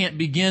we can't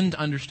begin to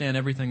understand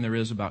everything there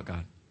is about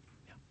God.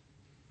 Yeah.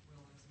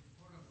 Well, it's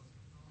important what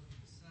technology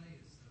to say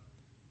is,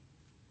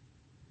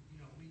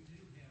 we do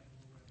have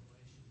more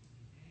revelation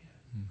than He had.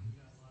 We've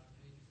got a lot of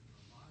pages in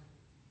our Bible.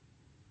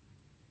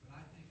 But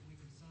I think we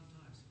can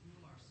sometimes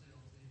fool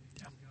ourselves in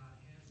because God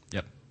has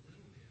Yep. a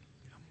little bit.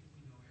 We think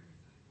we know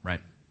everything.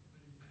 Right.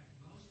 But in fact,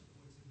 most of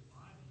what's in the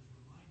Bible is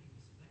reminding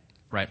us of that.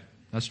 Right.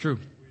 That's true.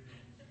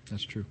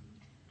 That's true.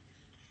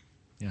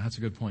 Yeah, that's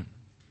a good point.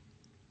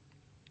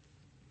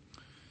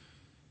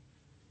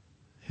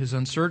 His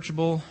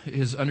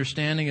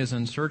understanding is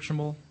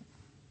unsearchable,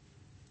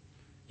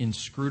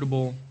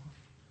 inscrutable,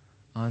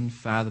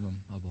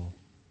 unfathomable.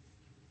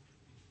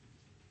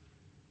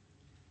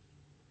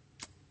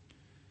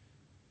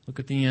 Look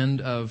at the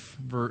end of,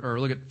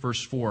 look at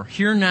verse 4.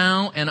 Hear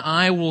now, and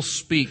I will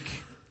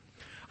speak.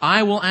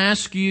 I will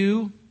ask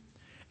you,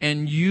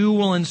 and you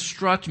will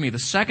instruct me. The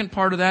second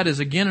part of that is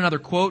again another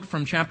quote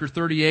from chapter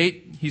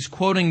 38. He's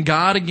quoting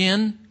God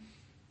again.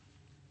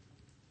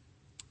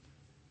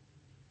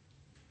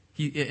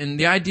 And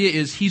the idea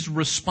is he's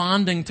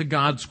responding to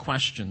God's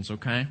questions,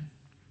 okay?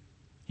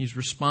 He's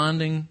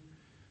responding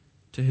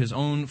to his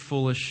own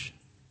foolish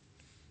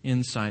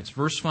insights.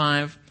 Verse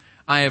 5,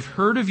 I have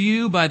heard of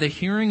you by the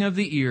hearing of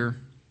the ear,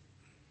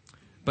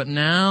 but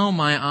now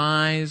my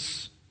eye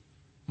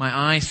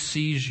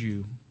sees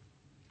you.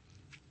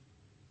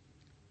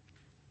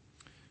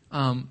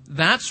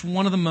 That's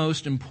one of the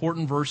most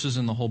important verses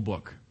in the whole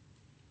book.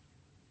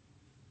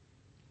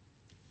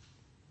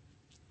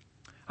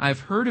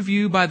 I've heard of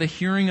you by the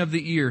hearing of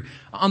the ear.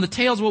 On the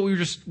tails of what we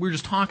were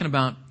just talking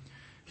about,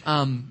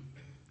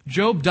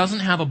 Job doesn't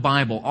have a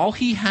Bible. All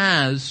he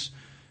has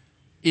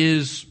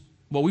is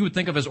what we would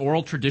think of as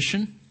oral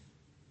tradition,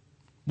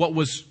 what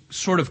was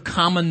sort of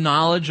common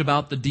knowledge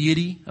about the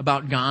deity,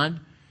 about God.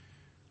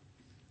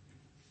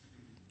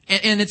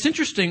 And it's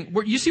interesting,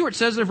 you see where it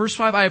says there, verse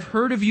 5, I have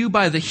heard of you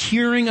by the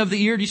hearing of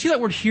the ear. Do you see that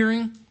word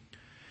hearing?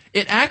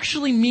 It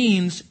actually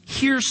means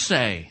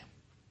hearsay.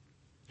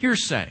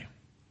 Hearsay.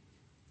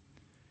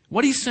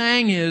 What he's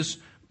saying is,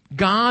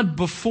 God,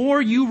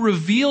 before you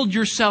revealed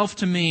yourself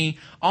to me,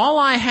 all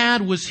I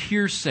had was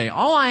hearsay.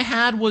 All I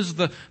had was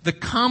the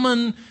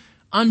common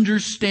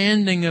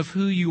understanding of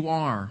who you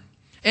are.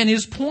 And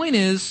his point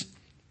is,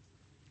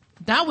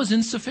 that was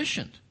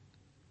insufficient.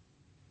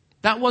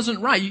 That wasn't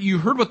right. You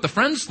heard what the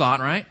friends thought,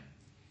 right?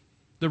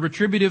 the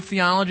retributive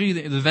theology,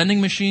 the vending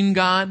machine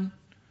God.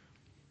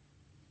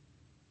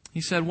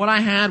 He said, what I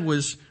had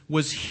was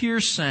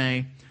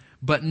hearsay,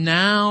 but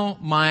now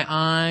my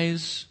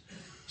eyes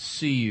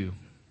see you.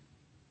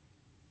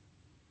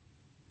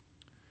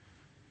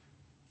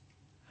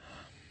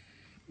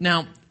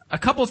 Now, a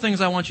couple of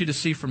things I want you to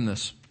see from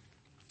this.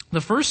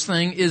 The first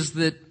thing is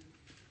that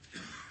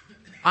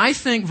I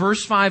think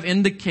verse 5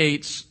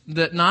 indicates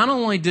that not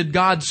only did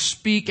God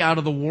speak out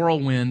of the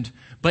whirlwind,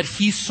 but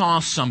he saw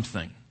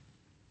something.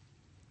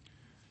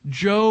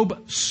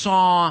 Job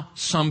saw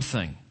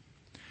something.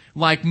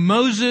 Like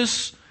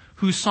Moses,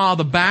 who saw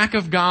the back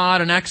of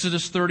God in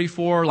Exodus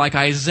 34, like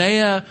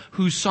Isaiah,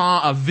 who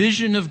saw a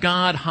vision of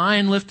God high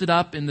and lifted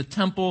up in the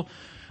temple,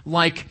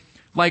 like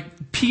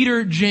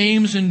Peter,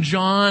 James, and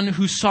John,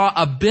 who saw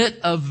a bit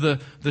of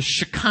the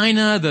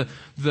Shekinah,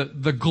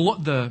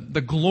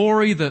 the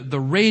glory, the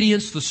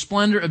radiance, the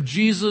splendor of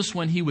Jesus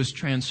when he was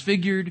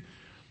transfigured.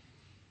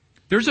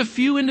 There's a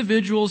few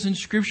individuals in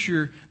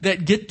Scripture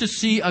that get to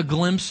see a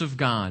glimpse of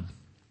God.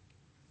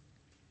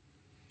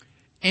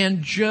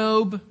 And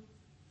Job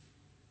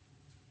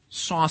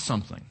saw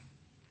something.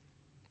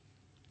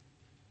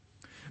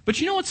 But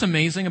you know what's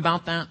amazing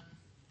about that?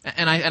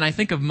 And I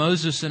think of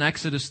Moses in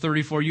Exodus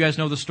 34. You guys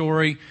know the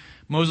story.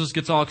 Moses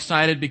gets all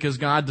excited because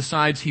God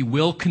decides he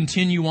will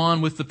continue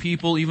on with the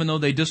people even though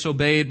they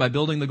disobeyed by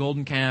building the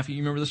golden calf. You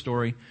remember the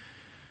story.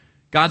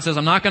 God says,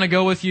 I'm not going to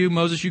go with you.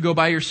 Moses, you go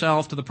by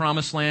yourself to the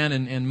promised land.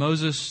 And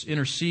Moses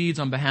intercedes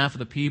on behalf of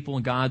the people.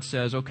 And God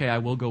says, okay, I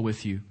will go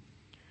with you.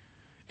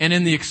 And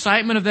in the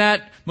excitement of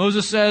that,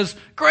 Moses says,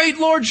 great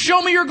Lord,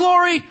 show me your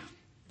glory.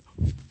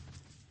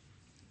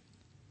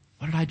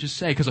 What did I just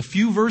say? Because a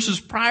few verses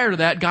prior to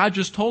that, God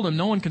just told him,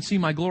 no one can see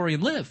my glory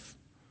and live.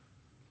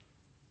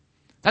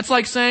 That's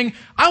like saying,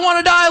 I want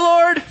to die,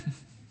 Lord.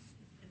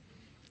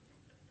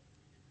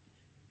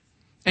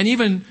 And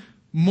even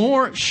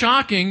more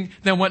shocking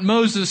than what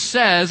Moses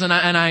says, and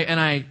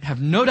I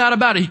have no doubt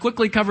about it, he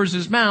quickly covers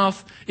his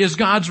mouth, is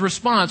God's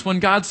response when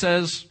God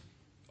says,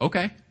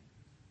 okay,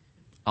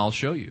 I'll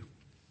show you.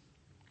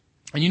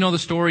 And you know the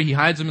story. He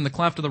hides him in the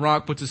cleft of the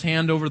rock, puts his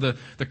hand over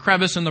the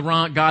crevice in the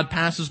rock. God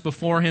passes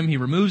before him. He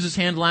removes his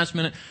hand last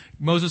minute.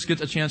 Moses gets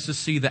a chance to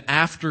see the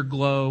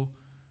afterglow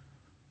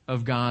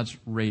of God's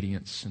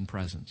radiance and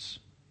presence.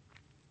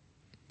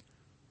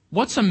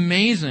 What's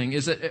amazing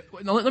is that,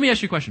 let me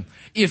ask you a question.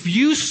 If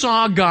you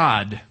saw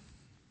God,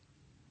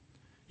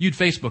 you'd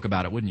Facebook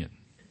about it, wouldn't you?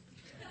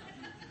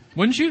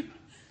 Wouldn't you?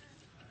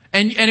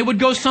 And it would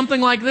go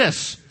something like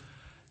this.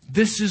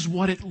 This is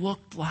what it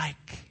looked like.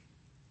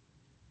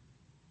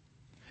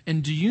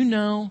 And do you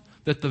know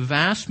that the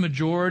vast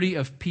majority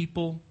of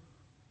people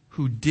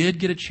who did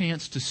get a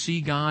chance to see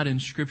God in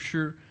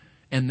Scripture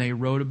and they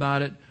wrote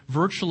about it,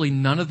 virtually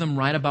none of them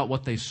write about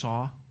what they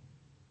saw?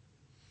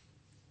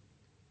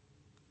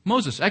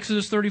 Moses,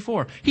 Exodus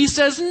 34. He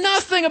says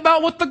nothing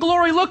about what the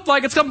glory looked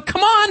like. It's come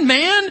on,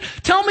 man,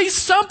 tell me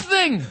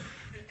something.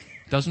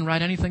 Doesn't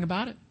write anything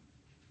about it.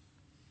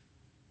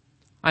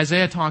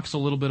 Isaiah talks a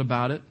little bit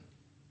about it.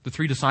 The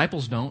 3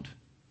 disciples don't.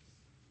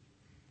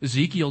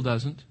 Ezekiel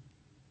doesn't.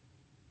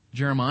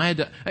 Jeremiah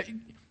does.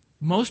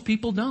 Most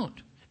people don't.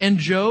 And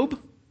Job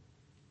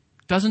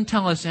doesn't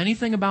tell us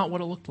anything about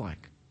what it looked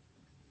like.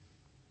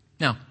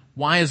 Now,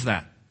 why is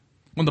that?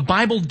 When the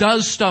Bible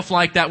does stuff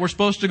like that, we're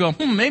supposed to go,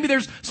 maybe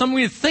there's something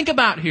we need to think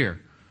about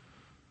here.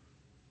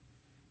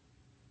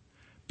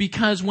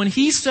 Because when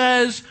he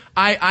says,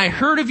 I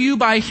heard of you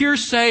by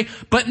hearsay,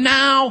 but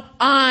now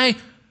I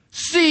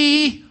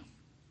see,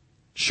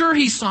 sure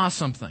he saw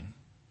something.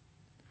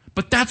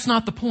 But that's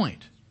not the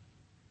point.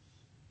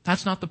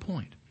 That's not the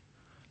point.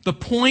 The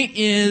point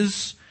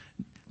is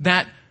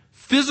that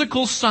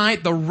physical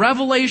sight, the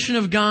revelation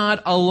of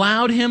God,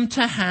 allowed him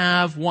to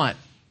have what?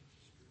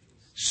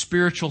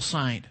 Spiritual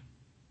sight.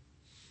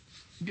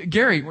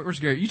 Gary, where's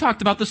Gary? You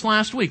talked about this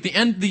last week. The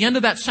end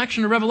of that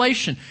section of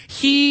Revelation.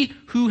 He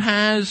who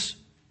has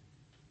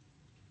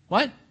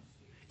what?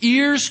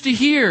 Ears to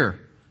hear.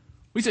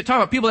 We talk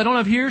about people that don't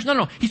have ears.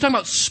 No. He's talking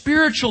about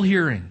spiritual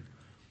hearing.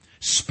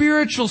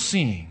 Spiritual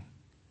seeing.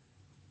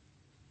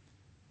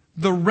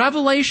 The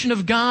revelation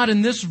of God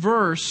in this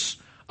verse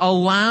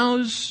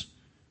allows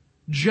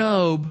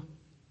Job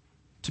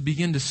to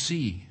begin to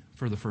see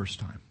for the first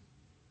time.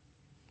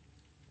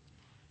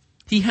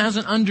 He has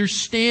an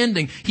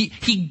understanding. He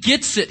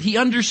gets it. He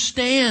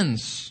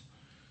understands.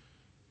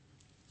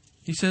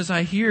 He says,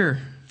 I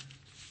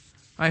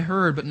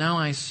heard, but now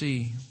I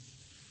see.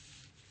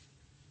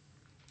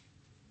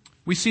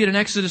 We see it in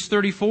Exodus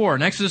 34.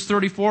 In Exodus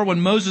 34, when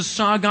Moses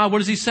saw God, what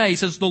does he say? He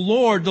says, the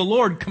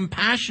Lord,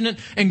 compassionate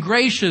and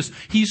gracious.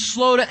 He's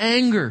slow to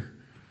anger.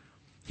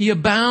 He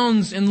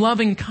abounds in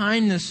loving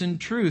kindness and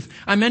truth.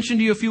 I mentioned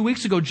to you a few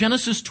weeks ago,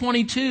 Genesis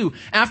 22,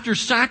 after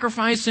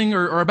sacrificing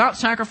or about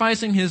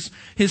sacrificing his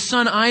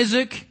son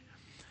Isaac,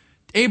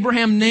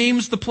 Abraham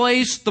names the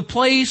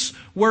place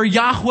where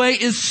Yahweh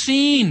is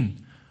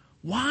seen.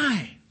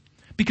 Why?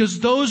 Because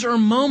those are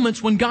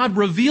moments when God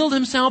revealed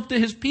himself to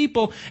his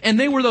people, and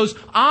they were those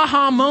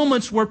aha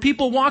moments where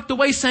people walked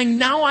away saying,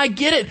 now I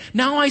get it.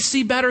 Now I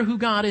see better who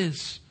God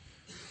is.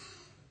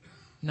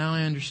 Now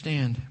I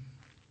understand.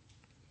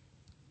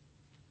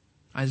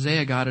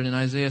 Isaiah got it in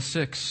Isaiah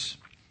 6.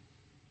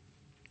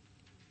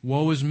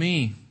 Woe is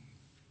me,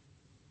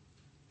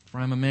 for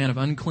I am a man of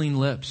unclean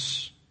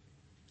lips.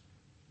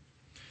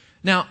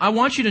 Now, I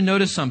want you to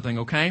notice something,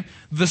 okay?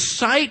 The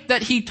sight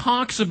that he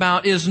talks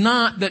about is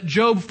not that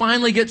Job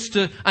finally gets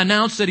to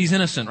announce that he's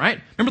innocent,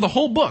 right? Remember the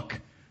whole book.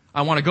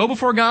 I want to go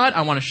before God,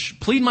 I want to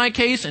plead my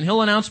case, and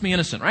he'll announce me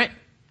innocent, right?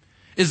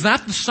 Is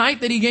that the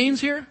sight that he gains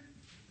here?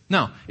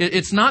 No,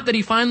 it's not that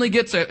he finally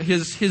gets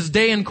his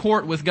day in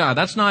court with God.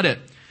 That's not it.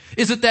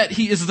 Is it that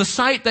is the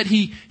sight that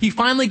he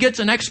finally gets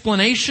an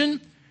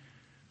explanation?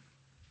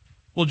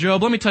 Well,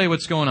 Job, let me tell you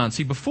what's going on.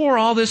 See, before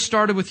all this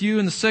started with you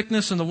and the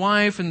sickness and the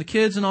wife and the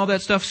kids and all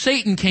that stuff,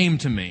 Satan came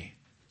to me.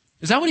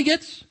 Is that what he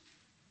gets?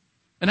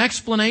 An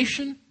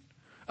explanation?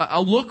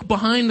 A look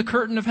behind the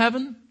curtain of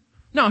heaven?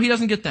 No, he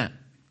doesn't get that.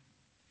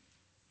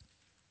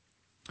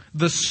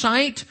 The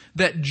sight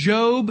that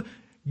Job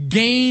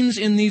gains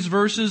in these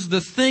verses,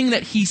 the thing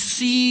that he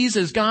sees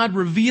as God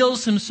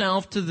reveals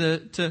himself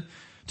to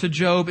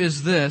Job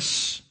is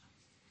this,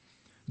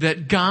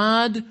 that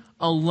God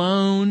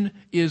alone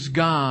is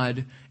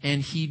God,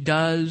 and he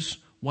does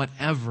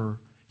whatever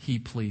he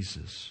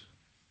pleases.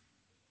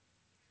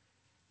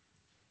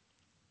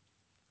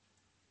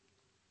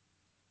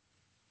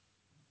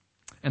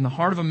 And the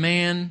heart of a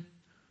man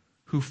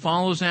who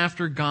follows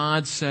after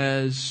God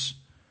says,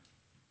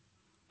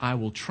 I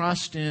will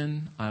trust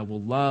in, I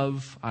will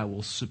love, I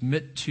will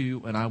submit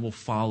to, and I will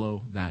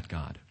follow that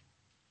God.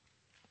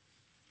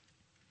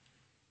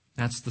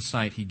 That's the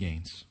sight he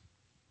gains.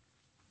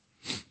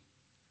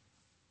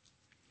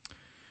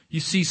 You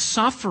see,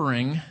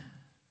 suffering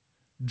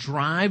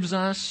drives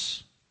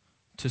us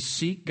to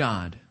seek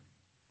God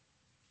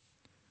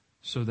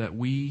so that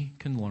we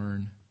can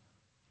learn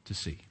to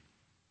see.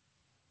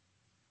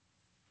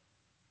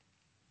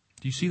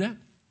 Do you see that?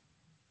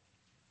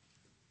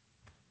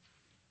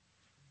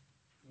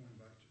 Going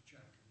back to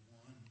chapter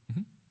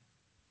 1,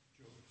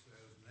 Job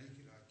says,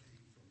 naked I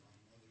came from my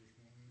mother's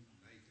womb,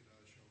 naked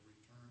I shall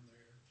return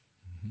there.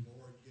 The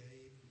Lord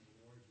gave, and the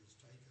Lord has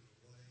taken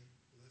away.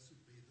 Blessed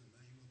be the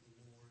name of the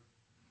Lord.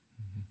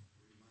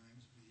 It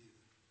reminds me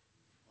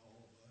that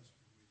all of us,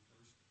 when we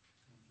first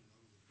come to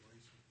know the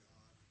grace of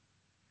God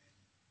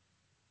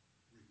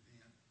and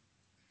repent,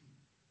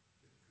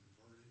 get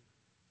converted,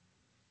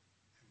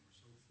 and we're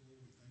so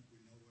full we think we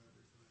know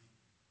everything.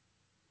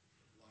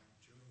 But like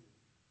Job,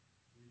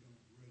 we don't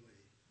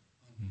really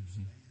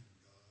understand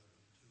God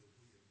until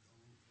we have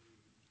gone through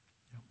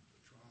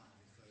the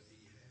trials that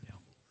he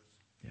has for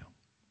us. Yeah.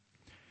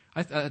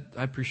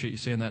 I appreciate you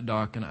saying that,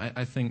 Doc, and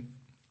I think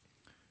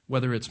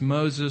whether it's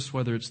Moses,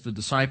 whether it's the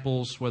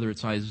disciples, whether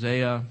it's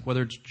Isaiah,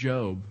 whether it's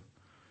Job,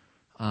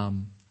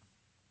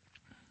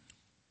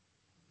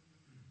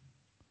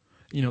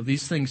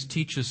 these things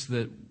teach us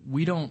that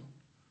we don't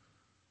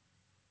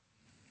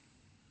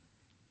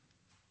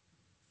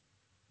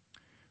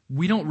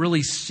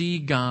really see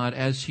God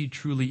as he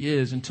truly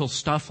is until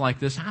stuff like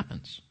this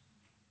happens.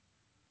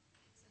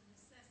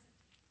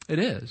 It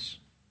is.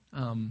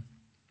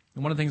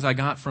 And one of the things I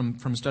got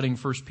from studying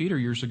 1 Peter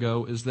years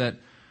ago is that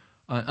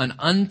an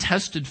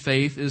untested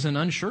faith is an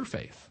unsure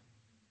faith.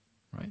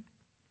 Right?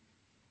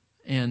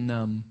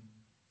 And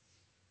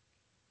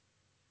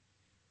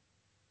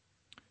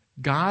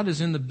God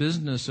is in the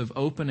business of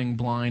opening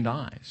blind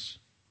eyes.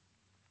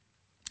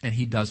 And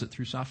he does it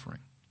through suffering.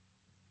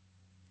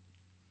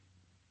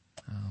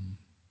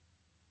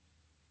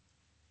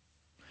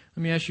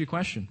 Let me ask you a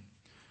question.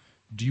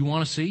 Do you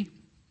want to see?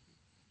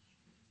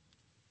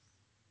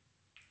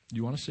 Do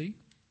you want to see?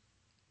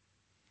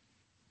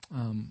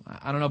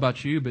 I don't know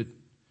about you, but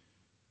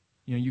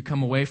you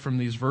come away from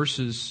these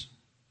verses,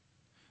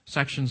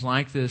 sections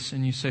like this,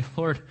 and you say,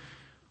 Lord,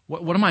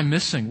 what am I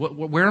missing?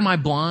 Where am I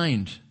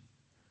blind?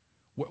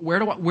 Where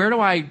do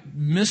I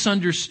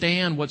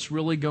misunderstand what's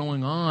really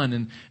going on?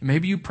 And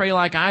maybe you pray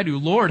like I do,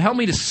 Lord, help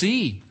me to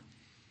see.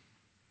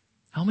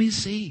 Help me to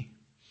see.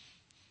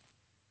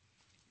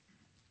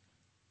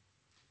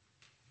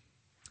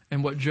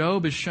 And what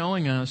Job is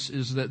showing us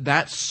is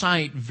that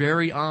sight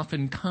very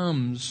often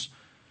comes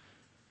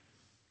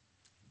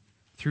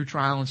through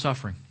trial and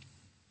suffering.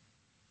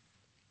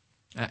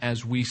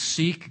 As we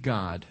seek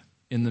God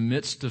in the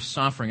midst of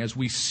suffering, as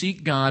we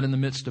seek God in the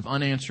midst of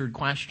unanswered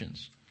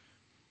questions,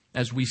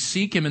 as we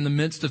seek him in the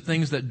midst of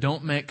things that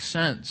don't make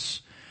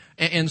sense.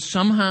 And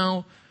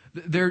somehow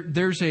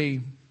there's a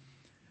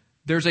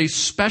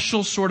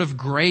special sort of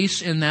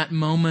grace in that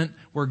moment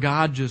where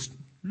God just...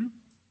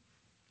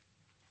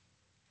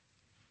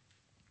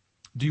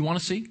 Do you want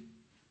to see?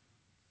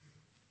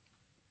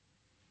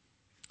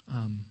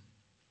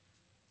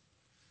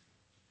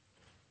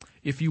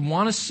 If you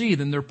want to see,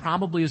 then there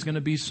probably is going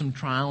to be some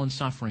trial and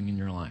suffering in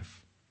your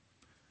life.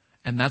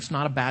 And that's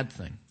not a bad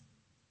thing.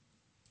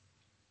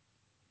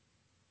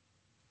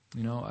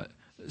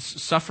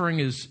 Suffering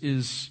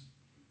is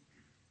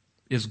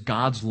is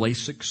God's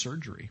LASIK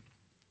surgery.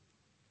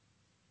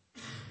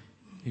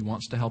 He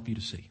wants to help you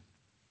to see.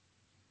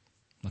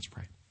 Let's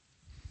pray.